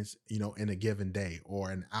 30 minutes, in a given day,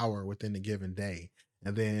 or an hour within a given day,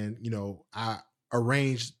 and then I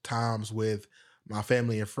arrange times with my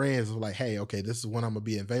family and friends of like, hey, okay, this is when I'm gonna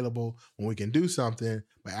be available when we can do something.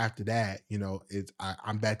 But after that,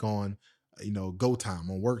 I'm back on, go time,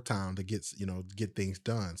 on work time to get things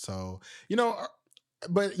done. So you know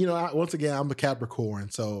but once again, I'm a Capricorn,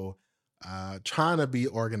 so trying to be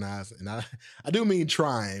organized, and I I do mean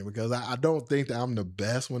trying, because I don't think that I'm the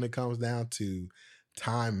best when it comes down to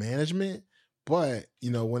time management. But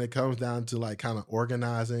when it comes down to like kind of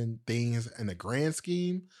organizing things in the grand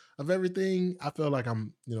scheme of everything, I feel like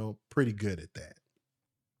I'm pretty good at that.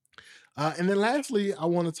 And then lastly, I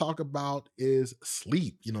want to talk about is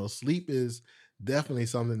sleep. Sleep is definitely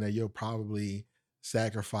something that you'll probably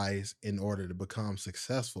sacrifice in order to become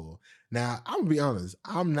successful. Now, I'm gonna be honest,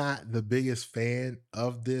 I'm not the biggest fan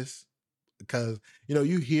of this, because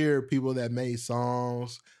you hear people that made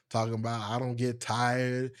songs talking about, I don't get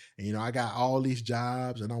tired, and I got all these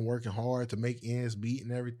jobs and I'm working hard to make ends meet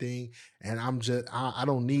and everything, and I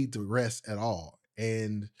don't need to rest at all.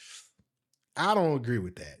 And I don't agree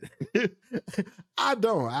with that. I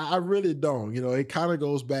don't. I really don't. It kind of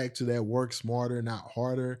goes back to that work smarter, not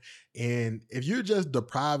harder. And if you're just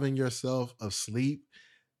depriving yourself of sleep,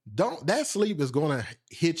 don't that sleep is gonna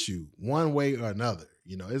hit you one way or another.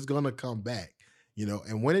 It's gonna come back.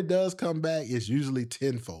 And when it does come back, it's usually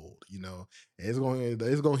tenfold. It's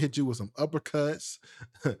gonna hit you with some uppercuts,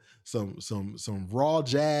 some raw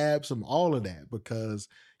jabs, some all of that, because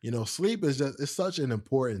sleep is just it's such an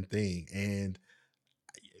important thing. And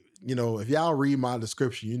if y'all read my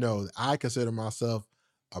description, I consider myself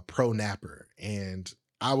a pro napper, and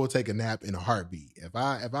I will take a nap in a heartbeat. If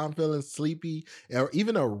I'm feeling sleepy or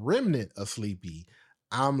even a remnant of sleepy,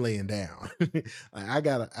 I'm laying down. Like, I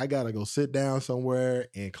gotta go sit down somewhere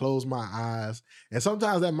and close my eyes. And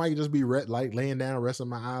sometimes that might just be like laying down, resting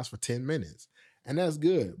my eyes for 10 minutes. And that's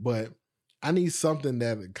good. But I need something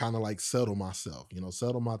that kind of like settle myself,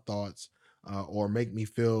 settle my thoughts, or make me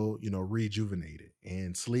feel, rejuvenated.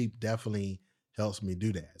 And sleep definitely helps me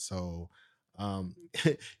do that. So,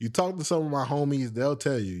 you talk to some of my homies, they'll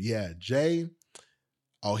tell you, yeah, Jay,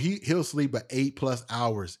 oh, he'll sleep at 8+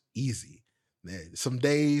 hours easy. Some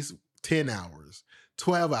days, 10 hours,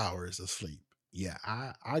 12 hours of sleep. Yeah,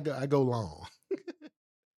 I go long.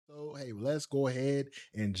 So hey, let's go ahead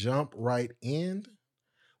and jump right in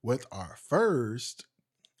with our first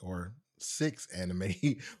or sixth anime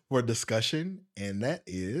for discussion, and that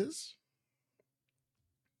is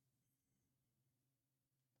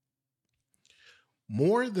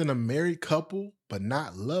More Than a Married Couple But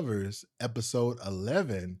Not Lovers, episode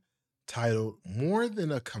 11, titled More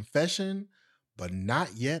Than a Confession But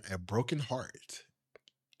Not Yet a Broken Heart.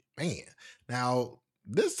 Man, now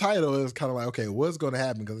this title is kind of like, okay, what's going to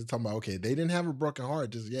happen? Because it's talking about, okay, they didn't have a broken heart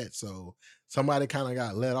just yet. So somebody kind of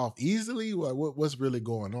got let off easily. What's really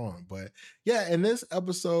going on? But yeah, in this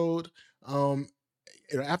episode, um,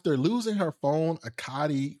 after losing her phone,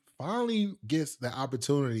 Akari finally gets the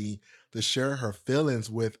opportunity to share her feelings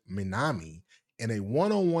with Minami. in a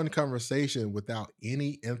one-on-one conversation without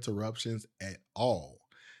any interruptions at all.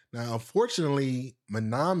 Now, unfortunately,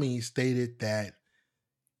 Manami stated that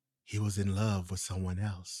he was in love with someone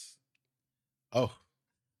else. Oh,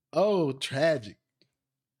 oh, tragic.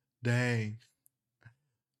 Dang.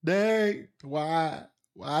 Dang. Why?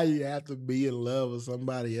 Why you have to be in love with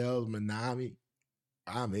somebody else, Manami?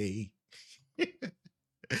 I mean,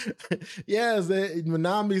 yes,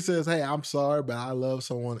 Manami says, "Hey, I'm sorry, but I love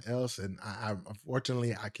someone else, and I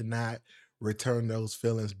unfortunately I cannot return those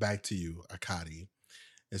feelings back to you, Akari."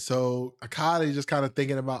 And so Akari just kind of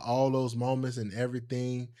thinking about all those moments and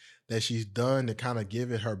everything that she's done to kind of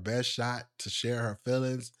give it her best shot to share her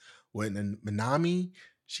feelings with Minami.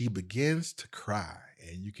 She begins to cry,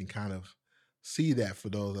 and you can kind of see that for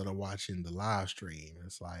those that are watching the live stream.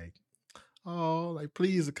 It's like, oh, like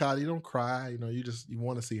please, Akari, don't cry. You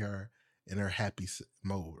want to see her in her happy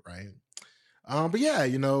mode, right? But yeah,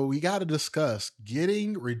 we got to discuss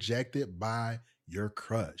getting rejected by your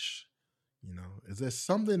crush. Is there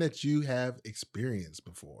something that you have experienced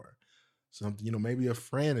before? Something, maybe a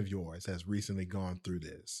friend of yours has recently gone through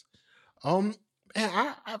this. Um, and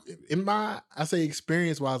in my, I say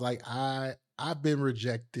experience wise, like I've been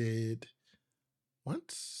rejected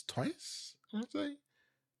once, twice. I'd say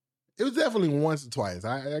it was definitely once or twice.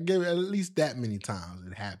 I gave it at least that many times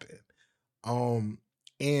it happened. Um,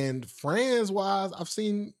 and friends wise, I've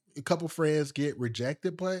seen a couple friends get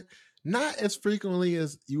rejected, but not as frequently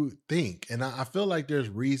as you would think. And I feel like there's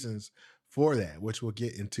reasons for that, which we'll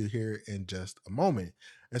get into here in just a moment.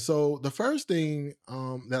 And so the first thing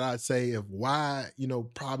that I'd say of why,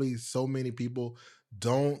 probably so many people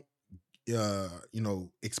don't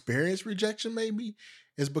experience rejection maybe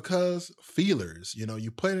is because feelers,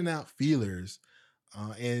 you putting out feelers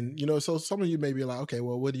and so some of you may be like, okay,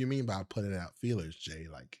 well, what do you mean by putting out feelers, Jay?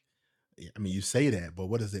 Like, I mean, you say that, but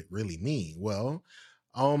what does it really mean? Well,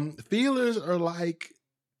 feelers are like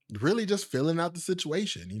really just filling out the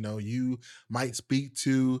situation. You might speak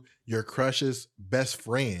to your crush's best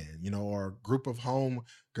friend, or group of home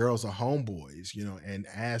girls or homeboys, and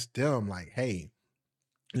ask them like, hey,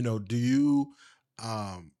 do you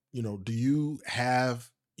do you have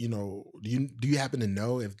do you happen to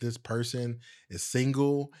know if this person is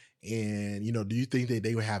single, and do you think that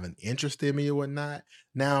they would have an interest in me or whatnot?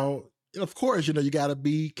 Now, of course, you got to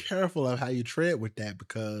be careful of how you tread with that,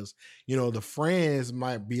 because the friends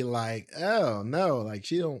might be like, oh no, like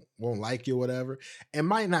she don't won't like you or whatever, and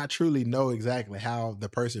might not truly know exactly how the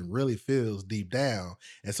person really feels deep down,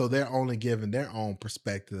 and so they're only giving their own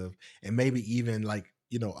perspective, and maybe even like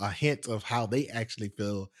a hint of how they actually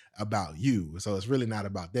feel about you. So it's really not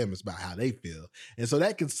about them, it's about how they feel. And so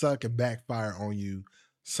that can suck and backfire on you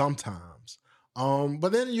sometimes.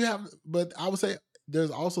 But I would say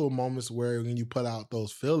there's also moments where when you put out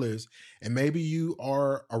those fillers and maybe you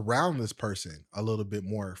are around this person a little bit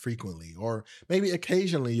more frequently, or maybe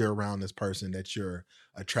occasionally you're around this person that you're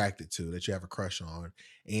attracted to, that you have a crush on.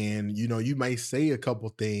 And you may say a couple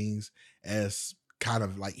things as kind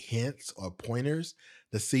of like hints or pointers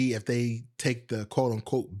to see if they take the quote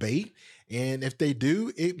unquote bait. And if they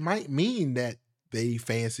do, it might mean that they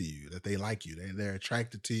fancy you, that they like you, they're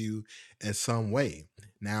attracted to you in some way.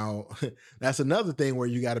 Now, that's another thing where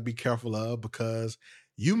you got to be careful of, because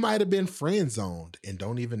you might have been friend zoned and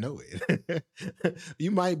don't even know it.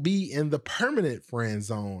 You might be in the permanent friend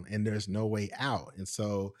zone and there's no way out. And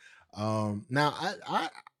so now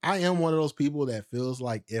I am one of those people that feels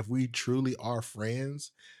like if we truly are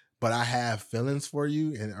friends, but I have feelings for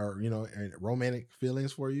you and or and romantic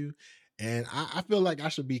feelings for you. And I feel like I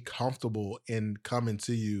should be comfortable in coming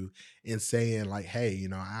to you and saying, like, hey,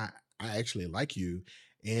 I actually like you.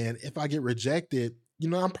 And if I get rejected,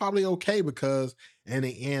 I'm probably okay, because in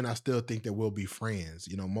the end, I still think that we'll be friends,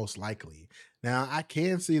 most likely. Now, I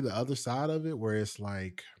can see the other side of it where it's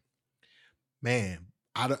like, man,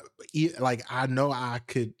 I don't like I know I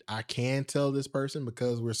can tell this person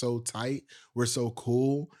because we're so tight, we're so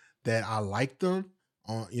cool, that I like them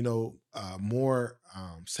on, more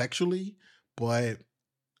sexually, but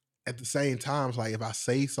at the same time, it's like if I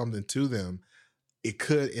say something to them, it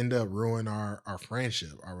could end up ruin our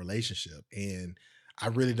friendship, our relationship. And I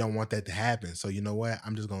really don't want that to happen. So you know what?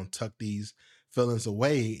 I'm just gonna tuck these feelings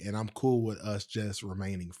away, and I'm cool with us just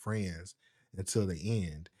remaining friends until the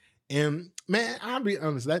end. And man, I'll be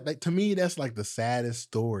honest, that to me, that's like the saddest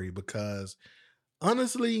story, because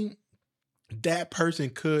honestly, that person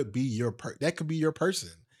could be that could be your person.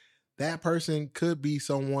 That person could be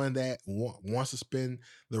someone that wants to spend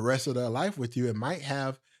the rest of their life with you and might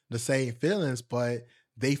have the same feelings, but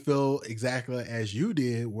they feel exactly as you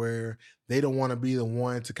did, where they don't want to be the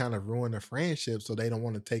one to kind of ruin the friendship. So they don't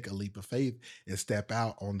want to take a leap of faith and step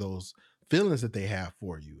out on those feelings that they have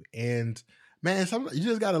for you. And man, you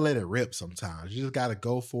just got to let it rip sometimes. You just got to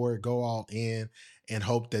go for it, go all in, and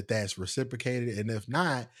hope that that's reciprocated. And if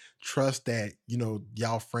not, trust that,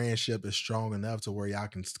 y'all friendship is strong enough to where y'all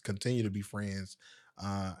can continue to be friends,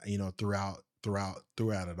 throughout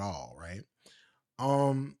it all, right?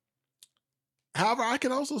 Um, However, I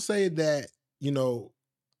can also say that, you know,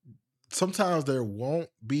 sometimes there won't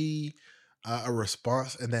be a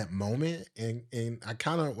response in that moment. And I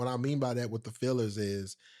kind of, what I mean by that with the fillers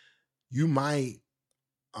is you might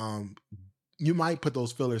um you might put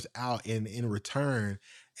those fillers out, and in return,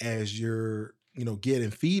 as you're,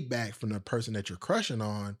 getting feedback from the person that you're crushing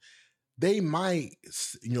on, they might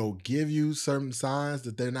give you certain signs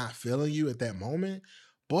that they're not feeling you at that moment,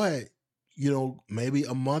 but maybe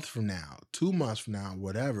a month from now, 2 months from now,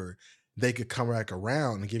 whatever, they could come back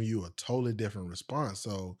around and give you a totally different response.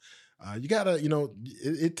 So you gotta,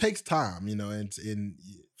 it takes time, and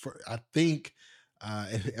for I think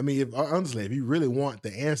I mean, if honestly, if you really want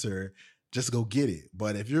the answer, just go get it.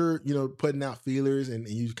 But if you're, putting out feelers, and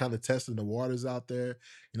you kind of testing the waters out there,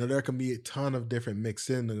 there can be a ton of different mixed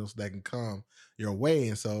signals that can come your way.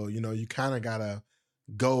 And so, you kind of gotta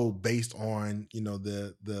go based on,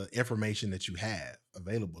 the information that you have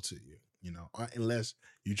available to you, unless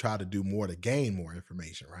you try to do more to gain more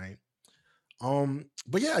information, right?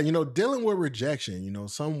 But yeah, dealing with rejection,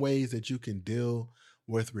 some ways that you can deal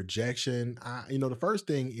with rejection. The first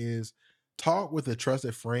thing is talk with a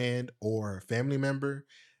trusted friend or family member.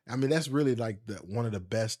 I mean, that's really like the one of the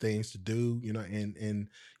best things to do, and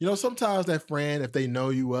sometimes that friend, if they know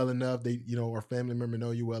you well enough, or family member know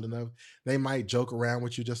you well enough, they might joke around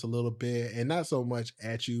with you just a little bit, and not so much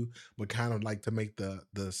at you, but kind of like to make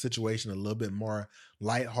the situation a little bit more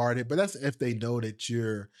lighthearted. But that's if they know that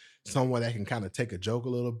you're someone that can kind of take a joke a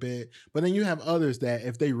little bit. But then you have others that,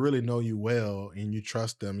 if they really know you well and you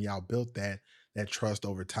trust them, y'all built that trust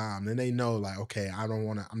over time, then they know, like, okay,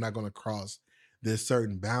 I'm not gonna cross this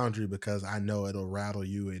certain boundary because I know it'll rattle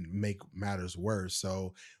you and make matters worse.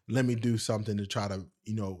 So let me do something to try to,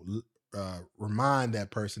 remind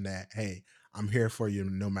that person that, hey, I'm here for you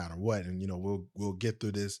no matter what. And we'll get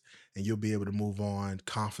through this, and you'll be able to move on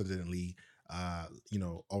confidently,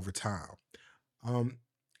 over time. Um,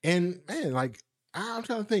 and man, like, I'm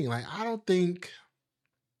trying to think. Like, I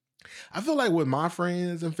feel like with my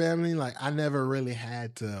friends and family, like, I never really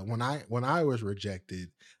had to, when I was rejected,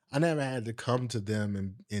 I never had to come to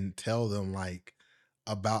them and tell them, like,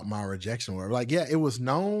 about my rejection. Or like, yeah, it was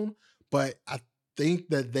known, but I think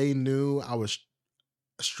that they knew I was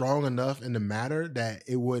strong enough in the matter that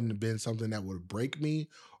it wouldn't have been something that would break me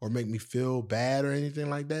or make me feel bad or anything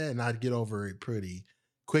like that, and I'd get over it pretty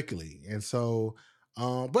quickly. And so,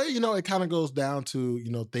 but it kind of goes down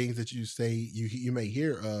to, things that you say, you may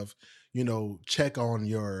hear of, check on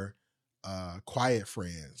your quiet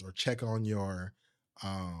friends, or check on your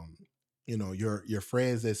um your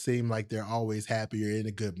friends that seem like they're always happy or in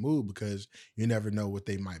a good mood, because you never know what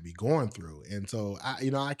they might be going through. And so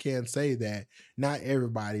I can say that not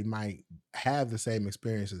everybody might have the same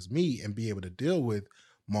experience as me and be able to deal with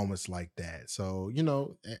moments like that. So,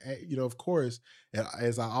 of course,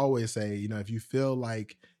 as I always say, if you feel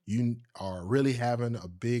like you are really having a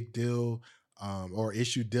big deal, or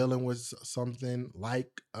issue dealing with something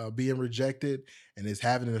like being rejected, and it's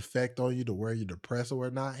having an effect on you to where you're depressed or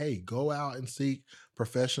whatnot, hey, go out and seek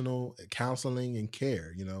professional counseling and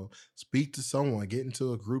care. Speak to someone, get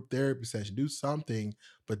into a group therapy session, do something,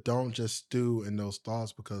 but don't just stew in those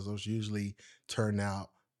thoughts, because those usually turn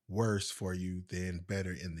out worse for you than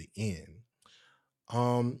better in the end.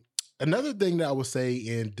 Um, Another thing that I would say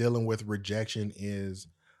in dealing with rejection is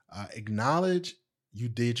acknowledge you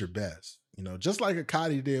did your best. Just like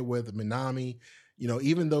Akati did with Minami.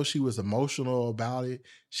 Even though she was emotional about it,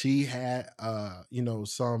 she had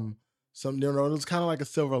some it was kind of like a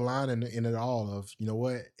silver lining in it all, of,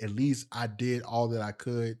 what, at least I did all that I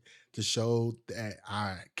could to show that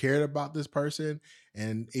I cared about this person.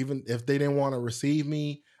 And even if they didn't want to receive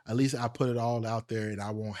me, at least I put it all out there, and I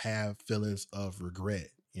won't have feelings of regret.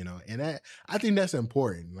 And that, I think that's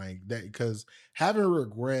important, like that, because having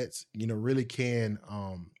regrets, really can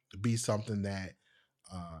be something that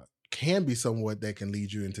uh can be somewhat that can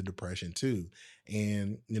lead you into depression too.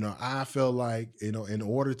 And I feel like, in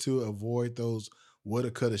order to avoid those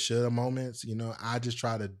woulda, coulda, shoulda moments, I just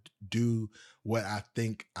try to do what I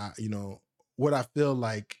think what I feel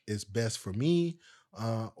like is best for me,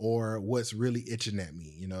 or what's really itching at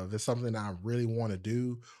me. If it's something I really want to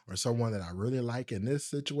do or someone that I really like in this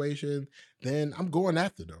situation, then I'm going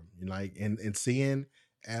after them. Like and seeing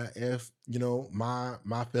if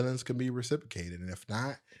my feelings can be reciprocated, and if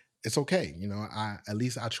not, it's okay. I at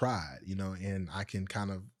least I tried. And I can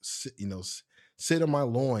kind of sit on my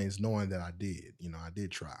loins knowing that I did. I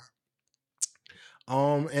did try.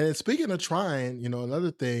 And then speaking of trying,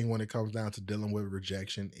 another thing when it comes down to dealing with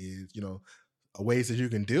rejection is, ways that you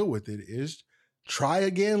can deal with it is try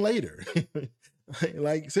again later.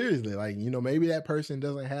 Like seriously, like, maybe that person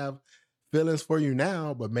doesn't have feelings for you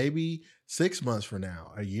now, but maybe 6 months from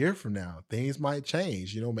now, a year from now, things might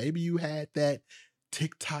change. Maybe you had that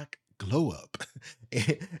TikTok glow up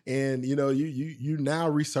and you now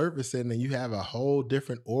resurfacing and you have a whole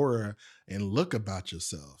different aura and look about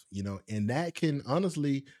yourself, and that can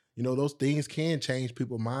honestly, those things can change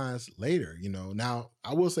people's minds later. Now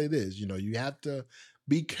I will say this, you have to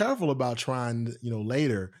be careful about trying,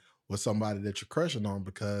 later with somebody that you're crushing on,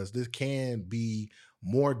 because this can be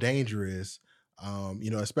more dangerous.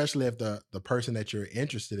 Especially if the person that you're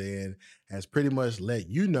interested in has pretty much let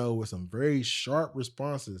you know with some very sharp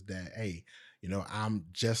responses that, hey, I'm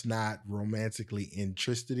just not romantically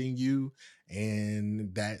interested in you,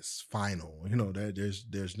 and that's final. That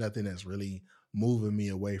there's nothing that's really moving me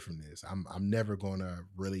away from this. I'm never gonna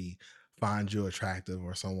really find you attractive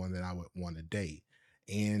or someone that I would want to date.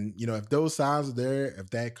 And if those signs are there, if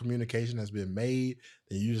that communication has been made,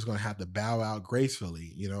 then you're just gonna have to bow out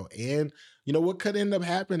gracefully. And what could end up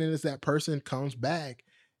happening is that person comes back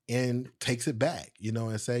and takes it back,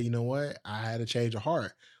 and say, what, I had a change of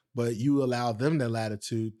heart. But you allow them the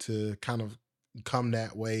latitude to kind of come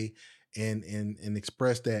that way and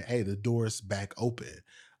express that, hey, the door's back open.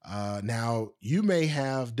 Now you may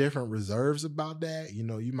have different reserves about that.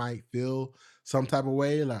 You might feel some type of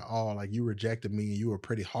way, like, oh, like you rejected me and you were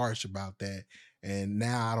pretty harsh about that, and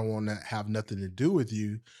now I don't want to have nothing to do with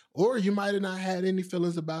you. Or you might have not had any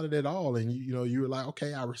feelings about it at all, and you were like,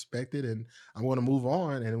 okay, I respect it and I'm going to move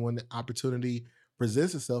on. And when the opportunity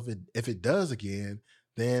presents itself, if it does again,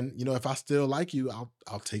 then if I still like you,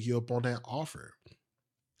 I'll take you up on that offer.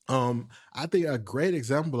 I think a great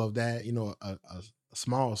example of that, a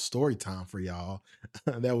small story time for y'all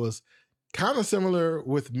that was kind of similar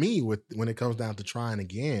with me with when it comes down to trying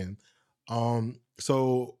again.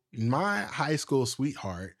 So my high school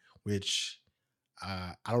sweetheart, which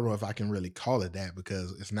I don't know if I can really call it that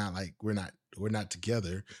because it's not like we're not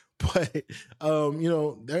together, but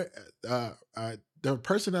there the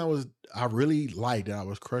person I really liked, that I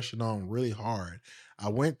was crushing on really hard. I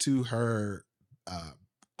went to her uh,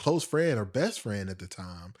 close friend or best friend at the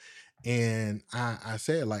time, and I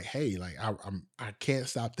said like, hey, like I can't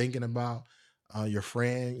stop thinking about your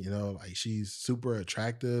friend. Like she's super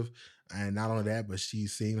attractive, and not only that, but she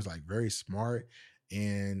seems like very smart.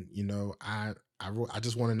 And I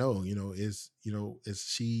just want to know, is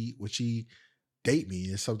she would she date me?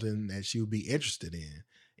 Is something that she would be interested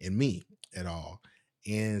in me at all?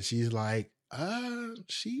 And she's like,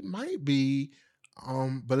 she might be,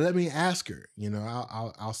 but let me ask her.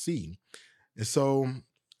 I'll see. And so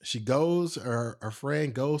she goes, or her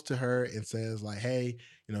friend goes to her and says, like, hey,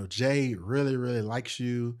 Jay really, really likes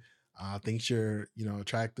you. Thinks you're,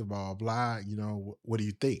 attractive, blah, blah. What do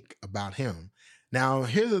you think about him? Now,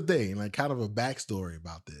 here's the thing, like kind of a backstory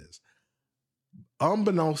about this.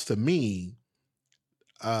 Unbeknownst to me,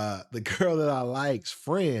 the girl that I like's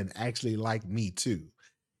friend actually liked me too.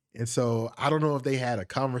 And so I don't know if they had a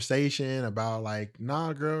conversation about like,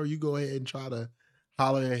 nah, girl, you go ahead and try to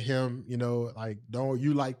holler at him, like, don't,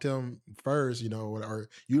 you liked him first, or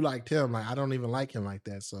you liked him. Like, I don't even like him like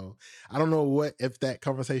that. So I don't know what if that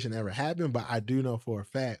conversation ever happened, but I do know for a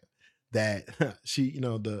fact that she,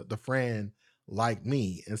 the friend liked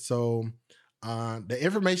me. And so the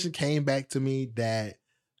information came back to me that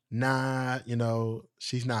nah,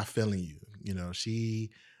 she's not feeling you. She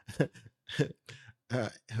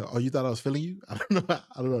oh, you thought I was feeling you? I don't know.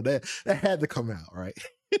 I don't know. That had to come out, right?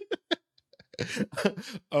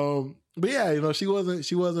 But yeah, she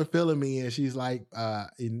wasn't feeling me, and she's like,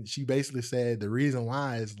 and she basically said the reason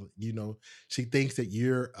why is, she thinks that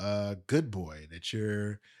you're a good boy, that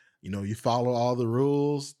you're, you follow all the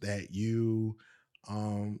rules, that you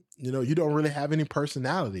don't really have any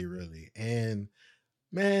personality really. And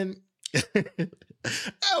man, that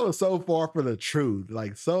was so far from the truth.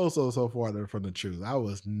 Like so far from the truth. I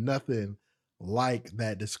was nothing like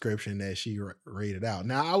that description that she rated out.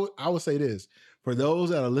 Now, I would say this for those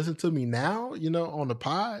that are listening to me now, on the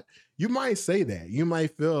pod, you might say that. You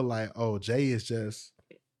might feel like, oh, Jay is just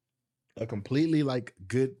a completely like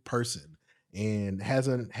good person. and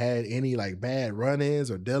hasn't had any like bad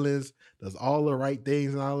run-ins or dealings, does all the right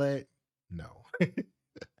things and all that, no.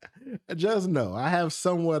 Just no. I have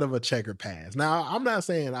somewhat of a checker past. Now, I'm not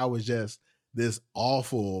saying I was just this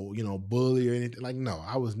awful, bully or anything. Like, no,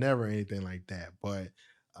 I was never anything like that. But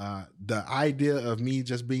the idea of me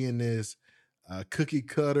just being this cookie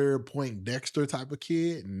cutter, Point Dexter type of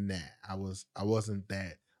kid, nah, I wasn't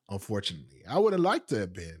that. Unfortunately, I would have liked to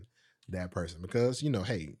have been that person because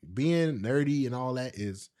hey, being nerdy and all that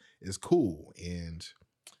is cool, and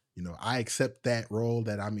I accept that role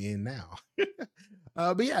that I'm in now.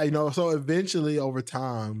 But yeah, so eventually over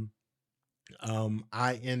time,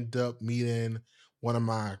 I end up meeting one of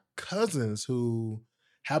my cousins who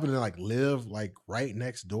happened to like live like right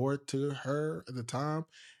next door to her at the time.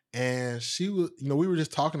 And she was, we were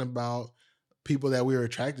just talking about people that we were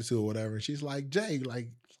attracted to or whatever. And she's like, Jay, like,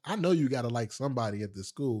 I know you gotta like somebody at the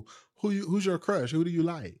school. Who's your crush? Who do you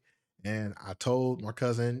like? And I told my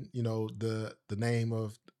cousin, the name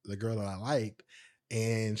of the girl that I liked.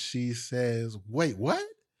 And she says, Wait, what?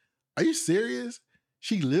 Are you serious?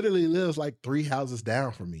 She literally lives like 3 houses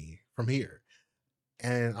down from me from here.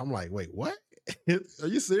 And I'm like, "Wait, what? Are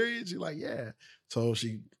you serious?" She's like, "Yeah." So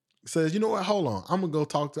she says, "You know what? Hold on. I'm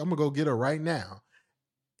gonna go get her right now."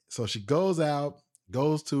 So she goes out,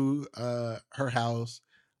 goes to her house.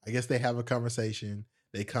 I guess they have a conversation.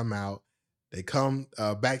 They come out. They come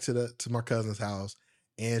back to my cousin's house,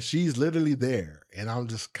 and she's literally there. And I'm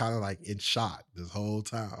just kind of like in shock this whole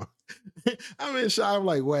time. I'm in shock. I'm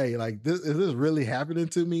like, wait, like this is this really happening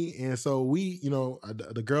to me? And so we,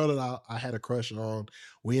 the girl that I had a crush on,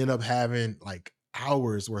 we end up having like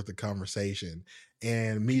hours worth of conversation,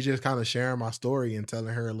 and me just kind of sharing my story and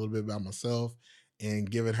telling her a little bit about myself and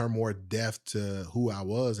giving her more depth to who I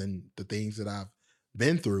was and the things that I've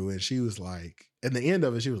been through. And she was like, at the end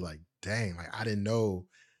of it, she was like, dang, like I didn't know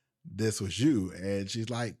this was you. And she's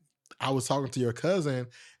like, I was talking to your cousin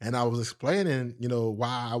and I was explaining,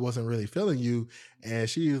 why I wasn't really feeling you. And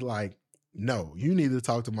she's like, no, you need to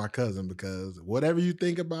talk to my cousin because whatever you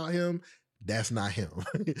think about him, that's not him.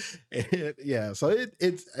 And yeah, so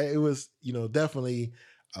it was, definitely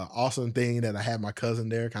an awesome thing that I had my cousin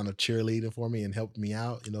there kind of cheerleading for me and helped me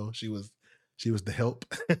out. She was the help.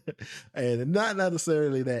 And not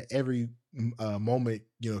necessarily that every moment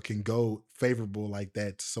can go favorable like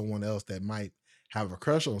that to someone else that might have a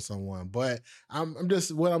crush on someone, but I'm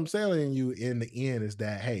just what I'm telling you in the end is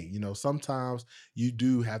that hey, sometimes you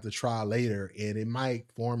do have to try later and it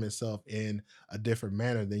might form itself in a different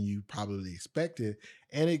manner than you probably expected,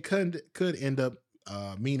 and it could end up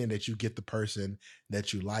meaning that you get the person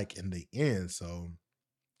that you like in the end. So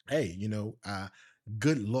hey,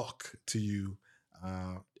 good luck to you,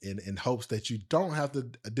 in hopes that you don't have to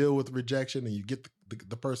deal with rejection and you get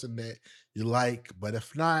the person that you like. But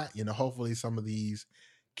if not, hopefully some of these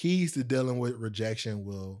keys to dealing with rejection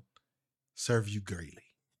will serve you greatly.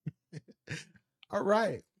 All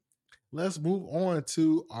right, let's move on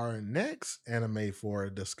to our next anime for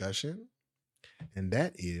discussion, and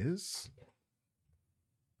that is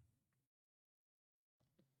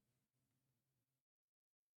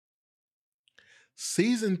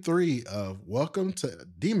season 3 of Welcome to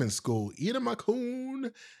Demon School,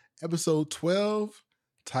 Itamakun, episode 12,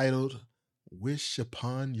 titled Wish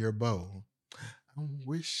Upon Your Bow. I'm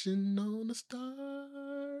wishing on a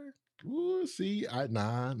star. Ooh, see,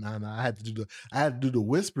 nah. I had to do the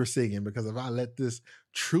whisper singing because if I let this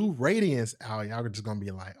true radiance out, y'all are just gonna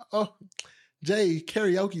be like, oh, Jay,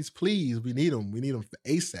 karaoke's please. We need them. We need them for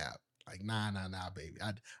ASAP. Like, nah, baby.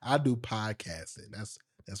 I do podcasting.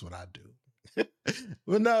 That's what I do.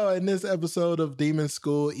 But no, in this episode of Demon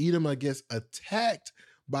School, Idama gets attacked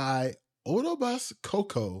by Otobus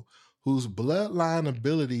Koko, whose bloodline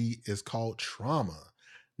ability is called Trauma.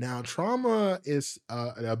 Now, Trauma is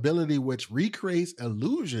an ability which recreates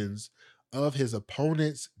illusions of his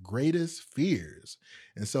opponent's greatest fears.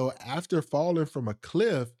 And so, after falling from a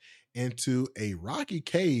cliff into a rocky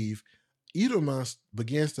cave, Idoma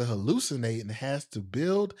begins to hallucinate and has to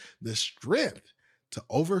build the strength to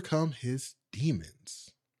overcome his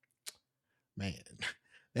demons. Man,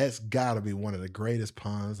 that's got to be one of the greatest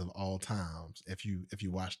puns of all times. If you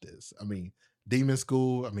watch this, I mean, Demon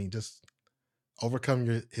School. I mean, just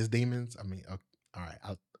overcome his demons. I mean, all right,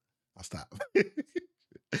 I'll stop.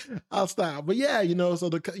 I'll stop. But yeah, so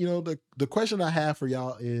the question I have for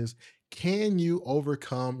y'all is, can you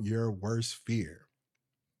overcome your worst fear?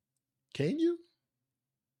 Can you?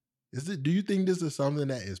 Is it? Do you think this is something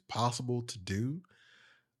that is possible to do?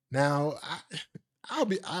 Now, I'll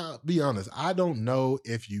be honest. I don't know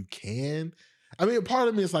if you can. I mean, part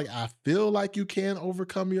of me is like, I feel like you can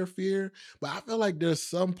overcome your fear, but I feel like there's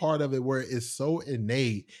some part of it where it's so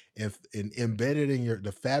innate and embedded in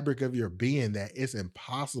the fabric of your being that it's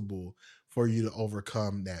impossible for you to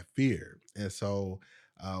overcome that fear. And so,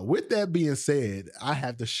 with that being said, I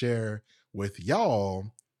have to share with y'all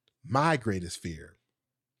my greatest fear.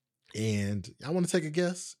 And I want to take a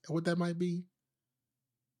guess at what that might be.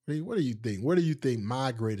 What do you think? What do you think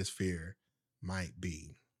my greatest fear might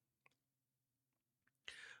be?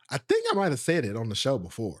 I think I might have said it on the show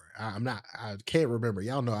before. I'm not. I can't remember.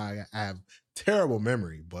 Y'all know I have terrible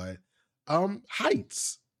memory, but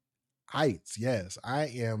heights, heights. Yes, I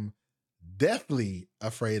am definitely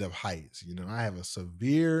afraid of heights. You know, I have a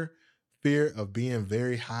severe fear of being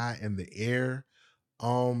very high in the air.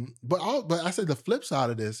 But I said the flip side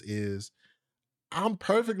of this is I'm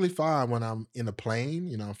perfectly fine when I'm in a plane,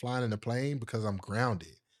 you know, I'm flying in a plane because I'm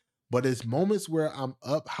grounded. But it's moments where I'm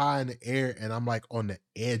up high in the air and I'm like on the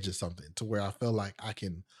edge of something to where I feel like I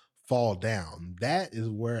can fall down. That is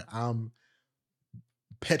where I'm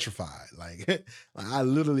petrified. Like, like I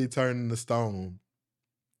literally turn into stone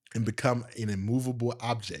and become an immovable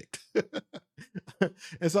object.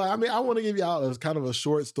 And so, I mean, I want to give y'all a kind of a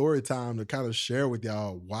short story time to kind of share with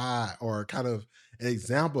y'all why, or kind of an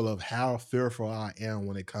example of how fearful I am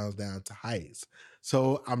when it comes down to heights.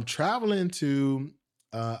 So, I'm traveling to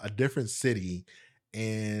a different city,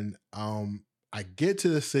 and I get to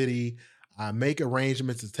the city. I make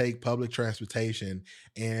arrangements to take public transportation,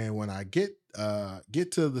 and when I get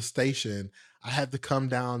to the station, I have to come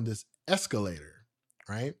down this escalator,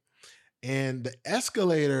 right? And the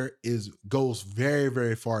escalator is goes very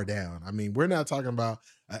very far down. I mean, we're not talking about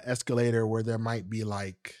an escalator where there might be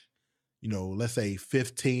like, you know, let's say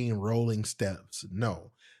 15 rolling steps.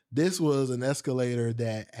 No, this was an escalator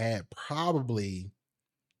that had probably,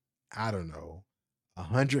 I don't know,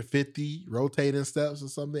 150 rotating steps or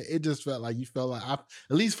something. It just felt like you felt like at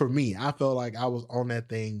least for me, I felt like I was on that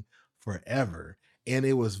thing forever. And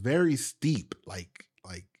it was very steep, like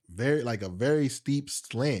very like a very steep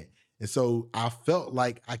slant. And so I felt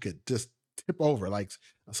like I could just tip over, like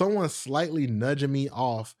someone slightly nudging me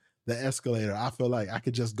off the escalator. I feel like I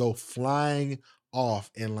could just go flying off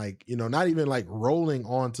and like, you know, not even like rolling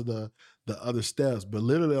onto the other steps, but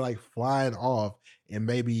literally like flying off and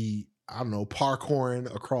maybe I don't know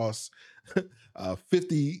parkouring across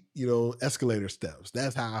 50 escalator steps.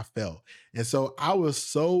 That's how I felt. And so I was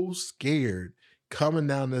so scared coming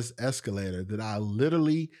down this escalator that I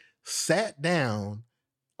literally sat down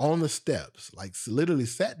on the steps, like literally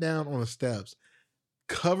sat down on the steps,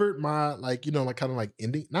 covered my like like kind of like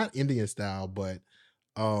Indian, not Indian style, but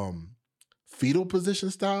um fetal position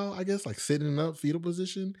style, I guess, like sitting up fetal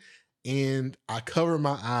position. And I cover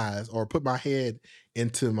my eyes or put my head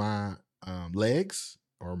into my legs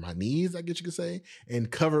or my knees, I guess you could say, and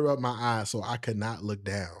cover up my eyes so I could not look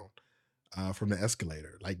down from the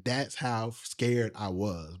escalator. Like that's how scared I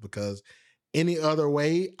was because any other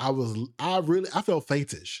way, I felt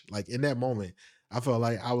faintish. Like in that moment, I felt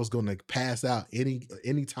like I was going to pass out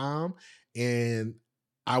any time, and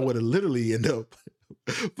I would have literally end up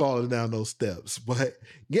falling down those steps. But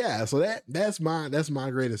yeah, so that's my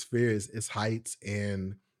greatest fear is heights.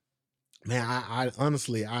 And man, I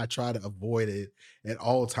honestly I try to avoid it at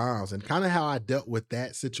all times. And kind of how I dealt with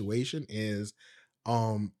that situation is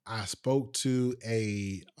I spoke to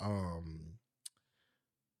I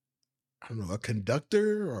don't know, a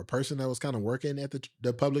conductor or a person that was kind of working at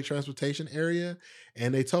the public transportation area,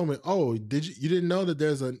 and they told me, "Oh, you didn't know that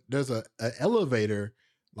there's a elevator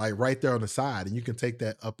like right there on the side, and you can take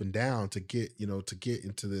that up and down to get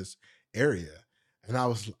into this area." And I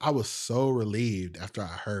was so relieved after I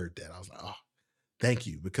heard that. I was like, "Oh, thank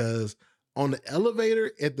you," because on the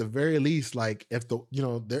elevator, at the very least, like if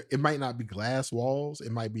there it might not be glass walls,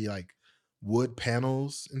 it might be like wood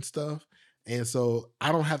panels and stuff. And so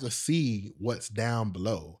I don't have to see what's down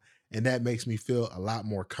below. And that makes me feel a lot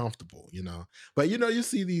more comfortable. But you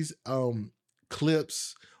see these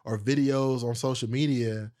clips or videos on social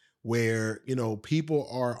media where, people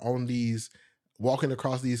are on these walking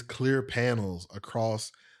across these clear panels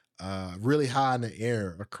across really high in the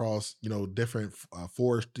air across different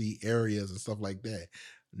foresty areas and stuff like that.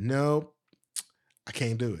 Nope, I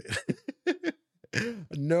can't do it.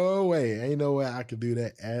 No way, ain't no way I could do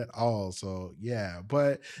that at all. So yeah,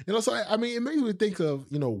 but so I mean, it makes me think of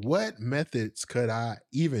what methods could I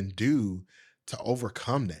even do to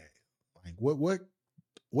overcome that. Like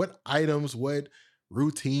what items, what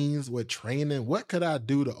routines, what training, what could I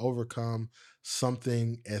do to overcome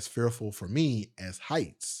something as fearful for me as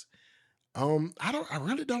heights? I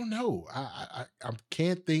really don't know. I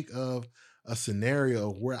can't think of a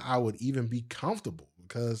scenario where I would even be comfortable,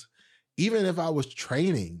 because even if I was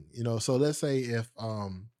training, so let's say if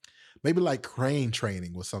maybe like crane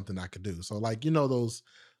training was something I could do. So like those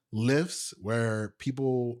lifts where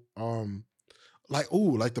people like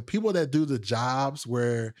the people that do the jobs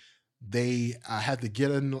where they have to get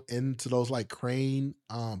into those like crane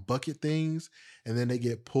bucket things, and then they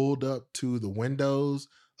get pulled up to the windows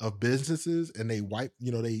of businesses, and they wipe,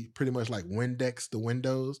 they pretty much like Windex the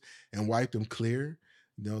windows and wipe them clear,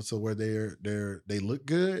 so where they look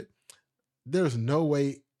good. There's no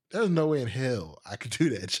way, there's no way in hell I could do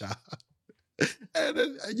that job. And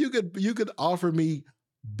then you could offer me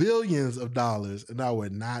billions of dollars and I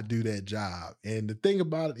would not do that job. And the thing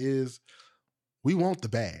about it is, we want the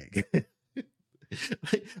bag.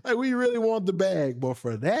 like we really want the bag, but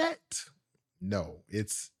for that, no,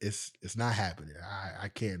 it's not happening. I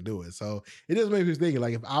can't do it. So it just makes me think,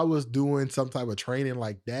 like, if I was doing some type of training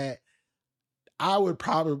like that, I would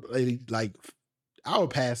probably like I would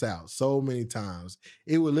pass out so many times.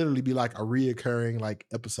 It would literally be like a reoccurring like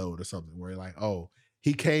episode or something where like, oh,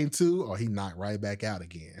 he came to, or he knocked right back out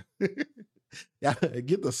again. Yeah,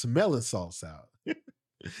 get the smelling salts out.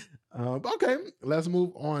 Okay, let's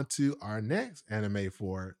move on to our next anime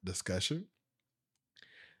for discussion,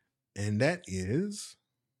 and that is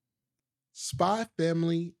Spy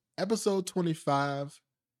Family episode 25,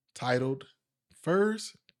 titled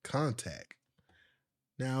First Contact.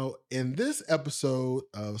 Now, in this episode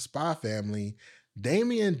of Spy Family,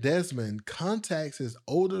 Damien Desmond contacts his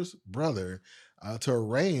oldest brother to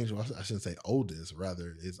arrange, well, I shouldn't say oldest,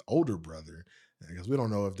 rather his older brother, because we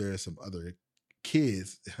don't know if there's some other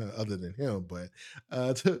kids other than him, but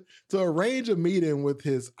to arrange a meeting with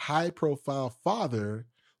his high profile father,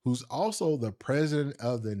 who's also the president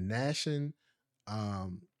of the Nation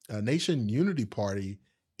Unity Party,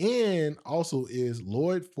 and also is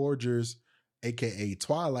Lloyd Forger's, aka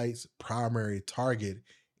Twilight's, primary target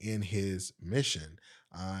in his mission.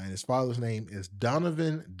 And his father's name is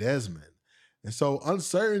Donovan Desmond. And so,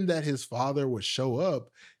 uncertain that his father would show up,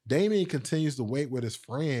 Damien continues to wait with his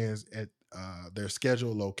friends at their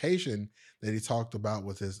scheduled location that he talked about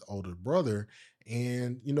with his older brother.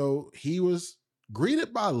 And, he was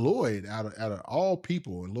greeted by Lloyd out of all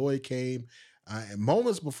people. And Lloyd came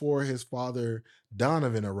moments before his father,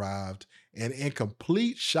 Donovan, arrived. And in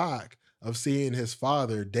complete shock of seeing his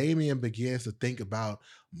father, Damien begins to think about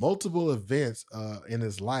multiple events in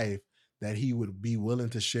his life that he would be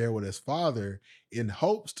willing to share with his father, in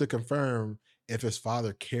hopes to confirm if his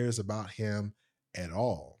father cares about him at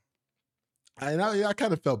all. And I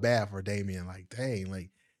kind of felt bad for Damien. Like, dang,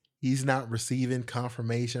 like he's not receiving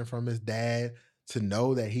confirmation from his dad to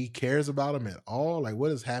know that he cares about him at all. Like,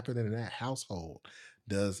 what is happening in that household?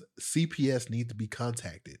 Does CPS need to be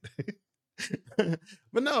contacted?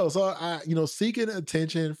 But no, so seeking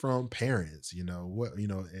attention from parents,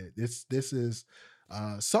 this is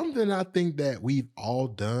something I think that we've all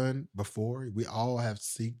done before. We all have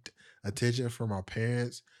seeked attention from our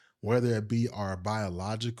parents, whether it be our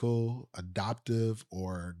biological, adoptive,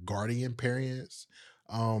 or guardian parents.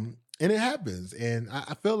 And it happens. And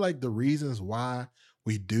I feel like the reasons why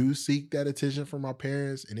we do seek that attention from our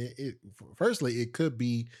parents, and firstly, it could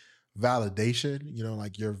be validation,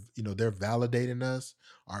 like they're validating us,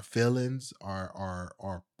 our feelings,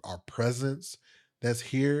 our presence that's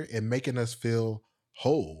here and making us feel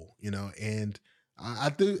whole, and I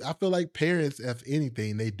feel like parents, if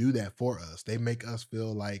anything, they do that for us. They make us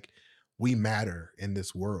feel like we matter in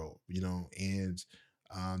this world, and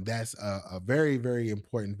that's a very, very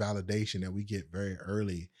important validation that we get very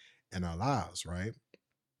early in our lives, right?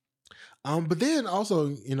 But then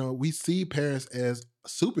also, we see parents as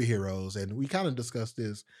superheroes, and we kind of discussed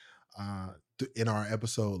this in our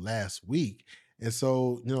episode last week. And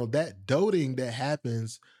so, that doting that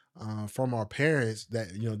happens from our parents, that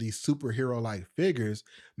these superhero like figures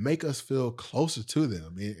make us feel closer to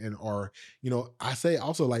them, and or I say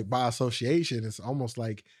also, like, by association, it's almost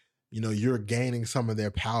like you're gaining some of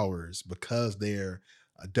their powers because they're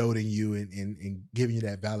doting you, and giving you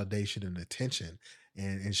that validation and attention,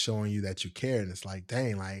 and showing you that you care. And it's like,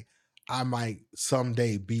 dang, like I might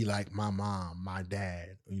someday be like my mom, my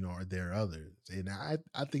dad, or there are others. And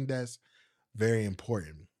I think that's very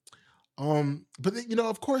important. But then,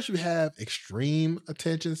 of course, you have extreme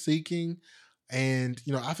attention seeking. And,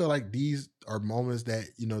 I feel like these are moments that,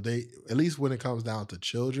 they, at least when it comes down to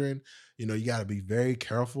children, you got to be very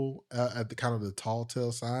careful at the kind of the tall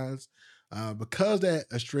tale signs, because that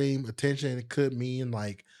extreme attention could mean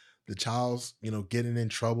like the child's, getting in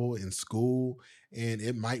trouble in school. And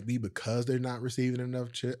it might be because they're not receiving enough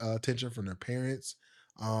attention from their parents.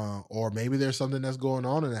 or maybe there's something that's going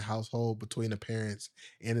on in the household between the parents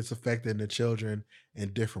and it's affecting the children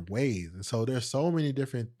in different ways. And so there's so many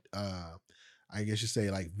different I guess you say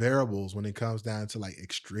like variables when it comes down to like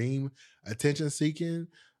extreme attention seeking.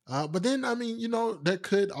 But then I mean, there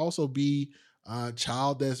could also be a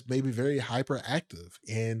child that's maybe very hyperactive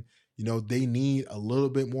and they need a little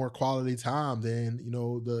bit more quality time than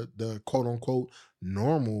the quote unquote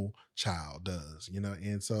normal child does,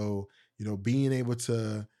 and so being able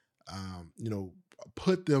to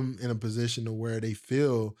put them in a position to where they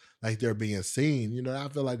feel like they're being seen, I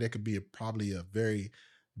feel like that could be probably a very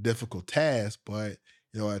difficult task, but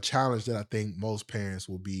a challenge that I think most parents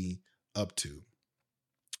will be up to.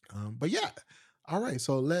 But yeah, all right,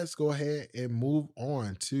 so let's go ahead and move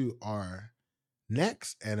on to our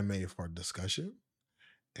next anime for discussion.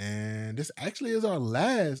 And this actually is our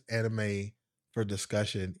last anime for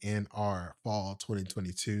discussion in our fall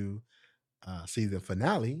 2022 season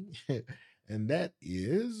finale. And that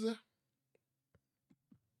is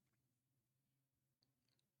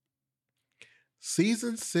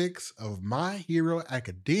season 6 of My Hero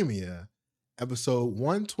Academia, episode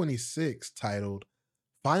 126, titled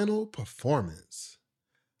Final Performance.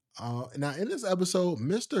 Now, in this episode,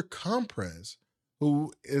 Mr. Compress,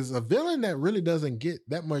 who is a villain that really doesn't get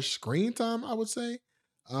that much screen time, I would say.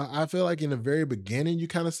 I feel like in the very beginning, you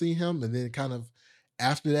kind of see him, and then kind of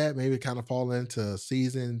after that, maybe kind of fall into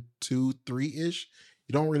season 2, 3 ish.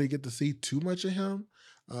 You don't really get to see too much of him.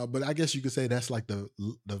 But I guess you could say that's like the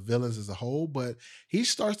villains as a whole. But he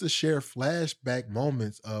starts to share flashback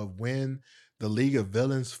moments of when the League of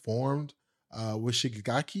Villains formed with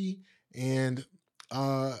Shigaki, and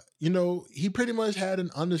he pretty much had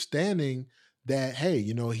an understanding that, hey,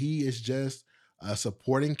 he is just a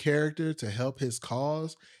supporting character to help his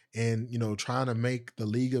cause and, trying to make the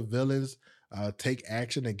League of Villains take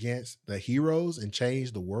action against the heroes and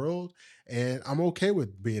change the world. And I'm okay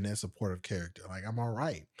with being that supportive character. Like, I'm all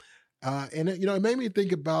right. And it made me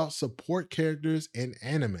think about support characters in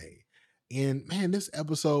anime. And man, this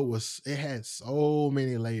episode it had so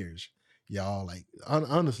many layers, y'all. Like,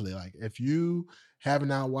 honestly, like if you have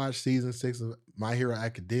not watched season 6 of My Hero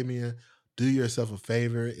Academia, do yourself a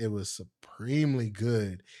favor. It was supremely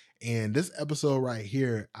good. And this episode right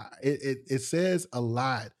here, it says a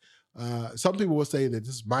lot. Some people will say that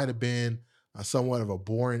this might have been somewhat of a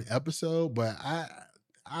boring episode, but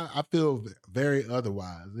I feel very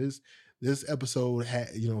otherwise. This episode had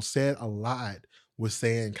said a lot, was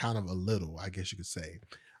saying kind of a little, I guess you could say.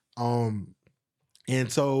 Um,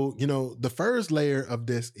 and so the first layer of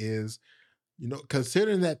this is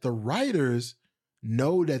considering that the writers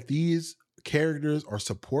know that these characters are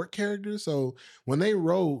support characters. So when the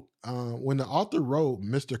author wrote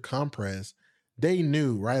Mr. Compress, they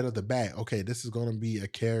knew right off the bat, okay, this is going to be a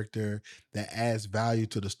character that adds value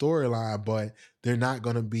to the storyline, but they're not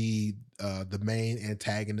going to be the main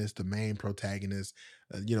antagonist, the main protagonist.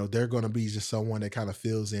 They're going to be just someone that kind of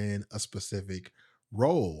fills in a specific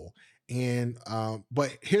role. And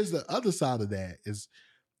but here's the other side of that is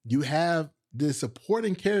you have this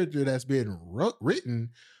supporting character that's being written,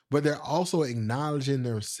 but they're also acknowledging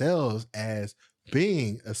themselves as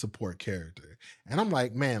being a support character. And I'm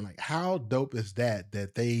like, man, like how dope is that?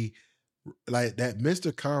 That they like that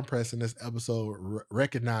Mr. Compress in this episode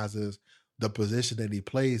recognizes the position that he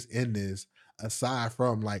plays in this, aside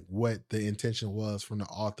from like what the intention was from the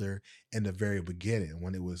author in the very beginning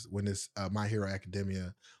when this My Hero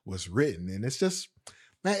Academia was written. And it's just,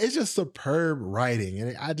 man, it's just superb writing.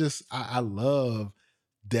 And I love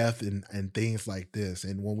death and things like this.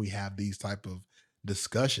 And when we have these type of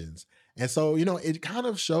discussions. And so, it kind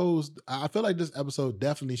of shows, I feel like this episode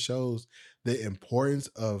definitely shows the importance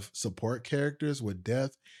of support characters with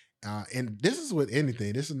death. And this is with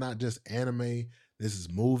anything. This is not just anime. This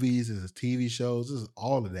is movies. This is TV shows. This is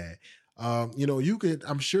all of that.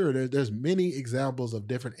 I'm sure there's many examples of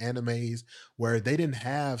different animes where they didn't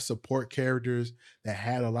have support characters that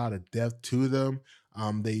had a lot of depth to them.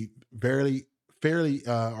 They fairly,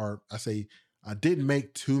 or I say, didn't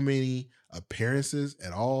make too many appearances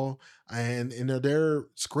at all, and their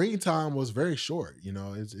screen time was very short.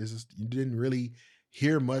 It's just you didn't really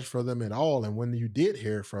hear much from them at all, and when you did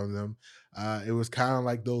hear from them, it was kind of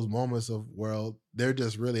like those moments of, well, they're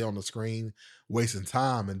just really on the screen wasting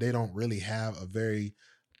time, and they don't really have a very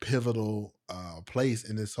pivotal place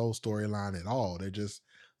in this whole storyline at all. They're just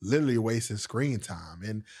literally wasting screen time,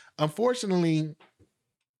 and unfortunately,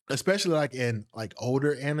 especially like in like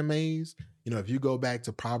older animes, if you go back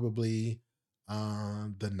to probably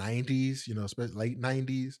the 90s, especially late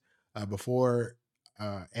 90s, before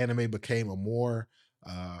anime became a more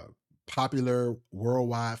uh popular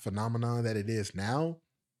worldwide phenomenon that it is now,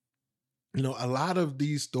 a lot of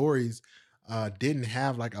these stories didn't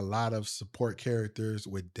have like a lot of support characters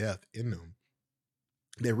with death in them.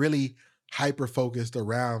 They're really hyper focused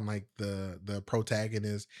around like the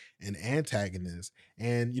protagonist and antagonist,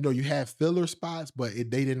 and you have filler spots, but they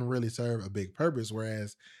didn't really serve a big purpose.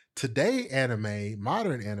 Whereas today anime,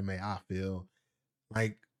 modern anime, I feel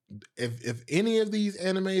like, if any of these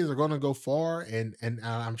animes are going to go far, and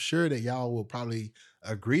I'm sure that y'all will probably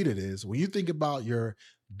agree to this, when you think about your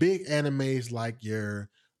big animes like your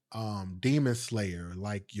Demon Slayer,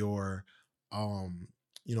 like your um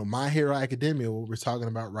My Hero Academia, what we're talking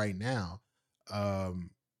about right now, um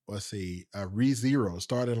let's see, ReZero,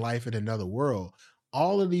 Starting Life in Another World,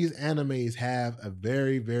 all of these animes have a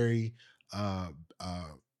very, very uh uh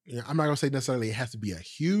I'm not gonna say necessarily it has to be a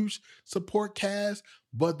huge support cast,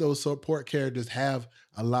 but those support characters have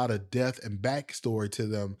a lot of depth and backstory to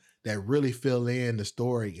them that really fill in the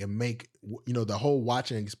story and make the whole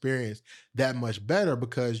watching experience that much better,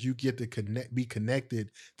 because you get to be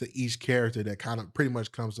connected to each character that kind of pretty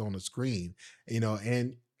much comes on the screen,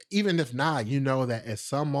 and even if not, that at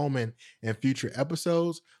some moment in future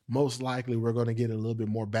episodes, most likely we're going to get a little bit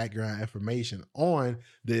more background information on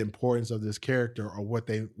the importance of this character, or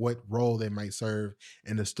what role they might serve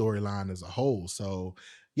in the storyline as a whole. So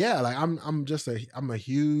yeah, like I'm a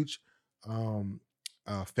huge um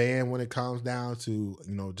fan when it comes down to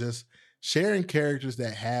just sharing characters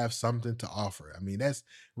that have something to offer. I mean, that's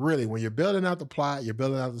really, when you're building out the plot, you're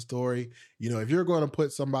building out the story. If you're going to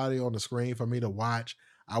put somebody on the screen for me to watch,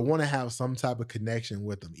 I want to have some type of connection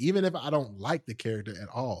with them, even if I don't like the character at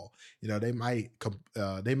all. They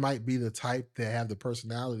might be the type that have the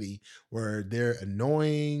personality where they're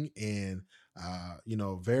annoying and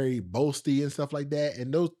very boasty and stuff like that.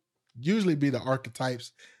 And those usually be the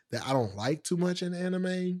archetypes that I don't like too much in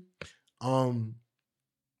anime. Um,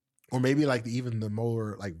 or maybe like even the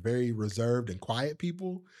more like very reserved and quiet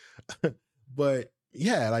people. But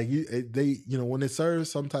yeah, like when it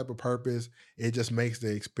serves some type of purpose, it just makes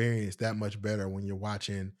the experience that much better when you're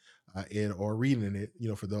watching it or reading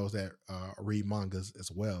it. For those that read mangas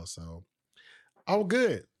as well. So, oh,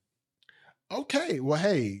 good. Okay, well,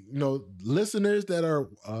 hey, listeners that are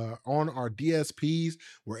on our DSPs,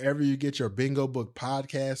 wherever you get your Bingo Book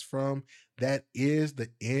podcast from, that is the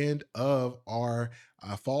end of our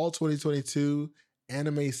fall 2022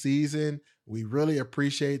 anime season. We really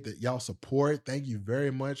appreciate that y'all support. Thank you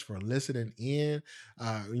very much for listening in.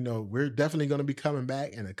 We're definitely going to be coming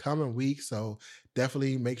back in the coming weeks, so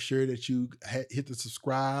definitely make sure that you hit the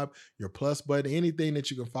subscribe, your plus button, anything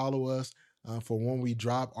that you can follow us for when we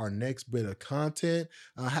drop our next bit of content.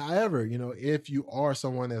 However, if you are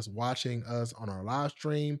someone that's watching us on our live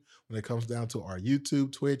stream, when it comes down to our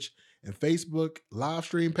YouTube, Twitch, and Facebook live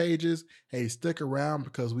stream pages, hey, stick around,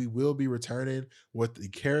 because we will be returning with the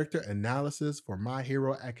character analysis for My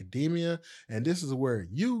Hero Academia. And this is where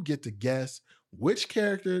you get to guess which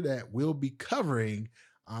character that we'll be covering.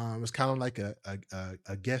 It's kind of like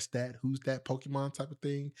a guess that who's that Pokemon type of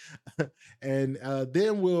thing. And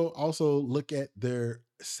then we'll also look at their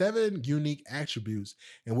 7 unique attributes,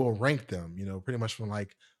 and we'll rank them, pretty much from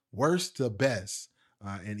like worst to best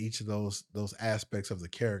in each of those aspects of the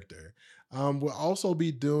character. We'll also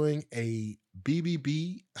be doing a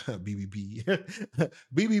BBB, BBB,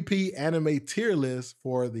 BBP anime tier list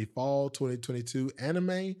for the fall 2022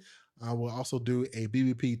 anime. We'll also do a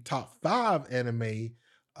BBP top 5 anime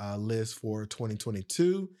list for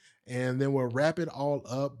 2022. And then we'll wrap it all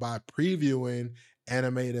up by previewing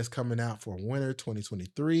anime that's coming out for winter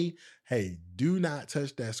 2023. Hey, do not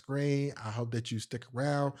touch that screen. I hope that you stick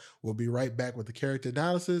around. We'll be right back with the character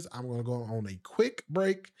analysis. I'm going to go on a quick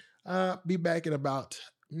break. Be back in about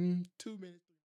 2 minutes.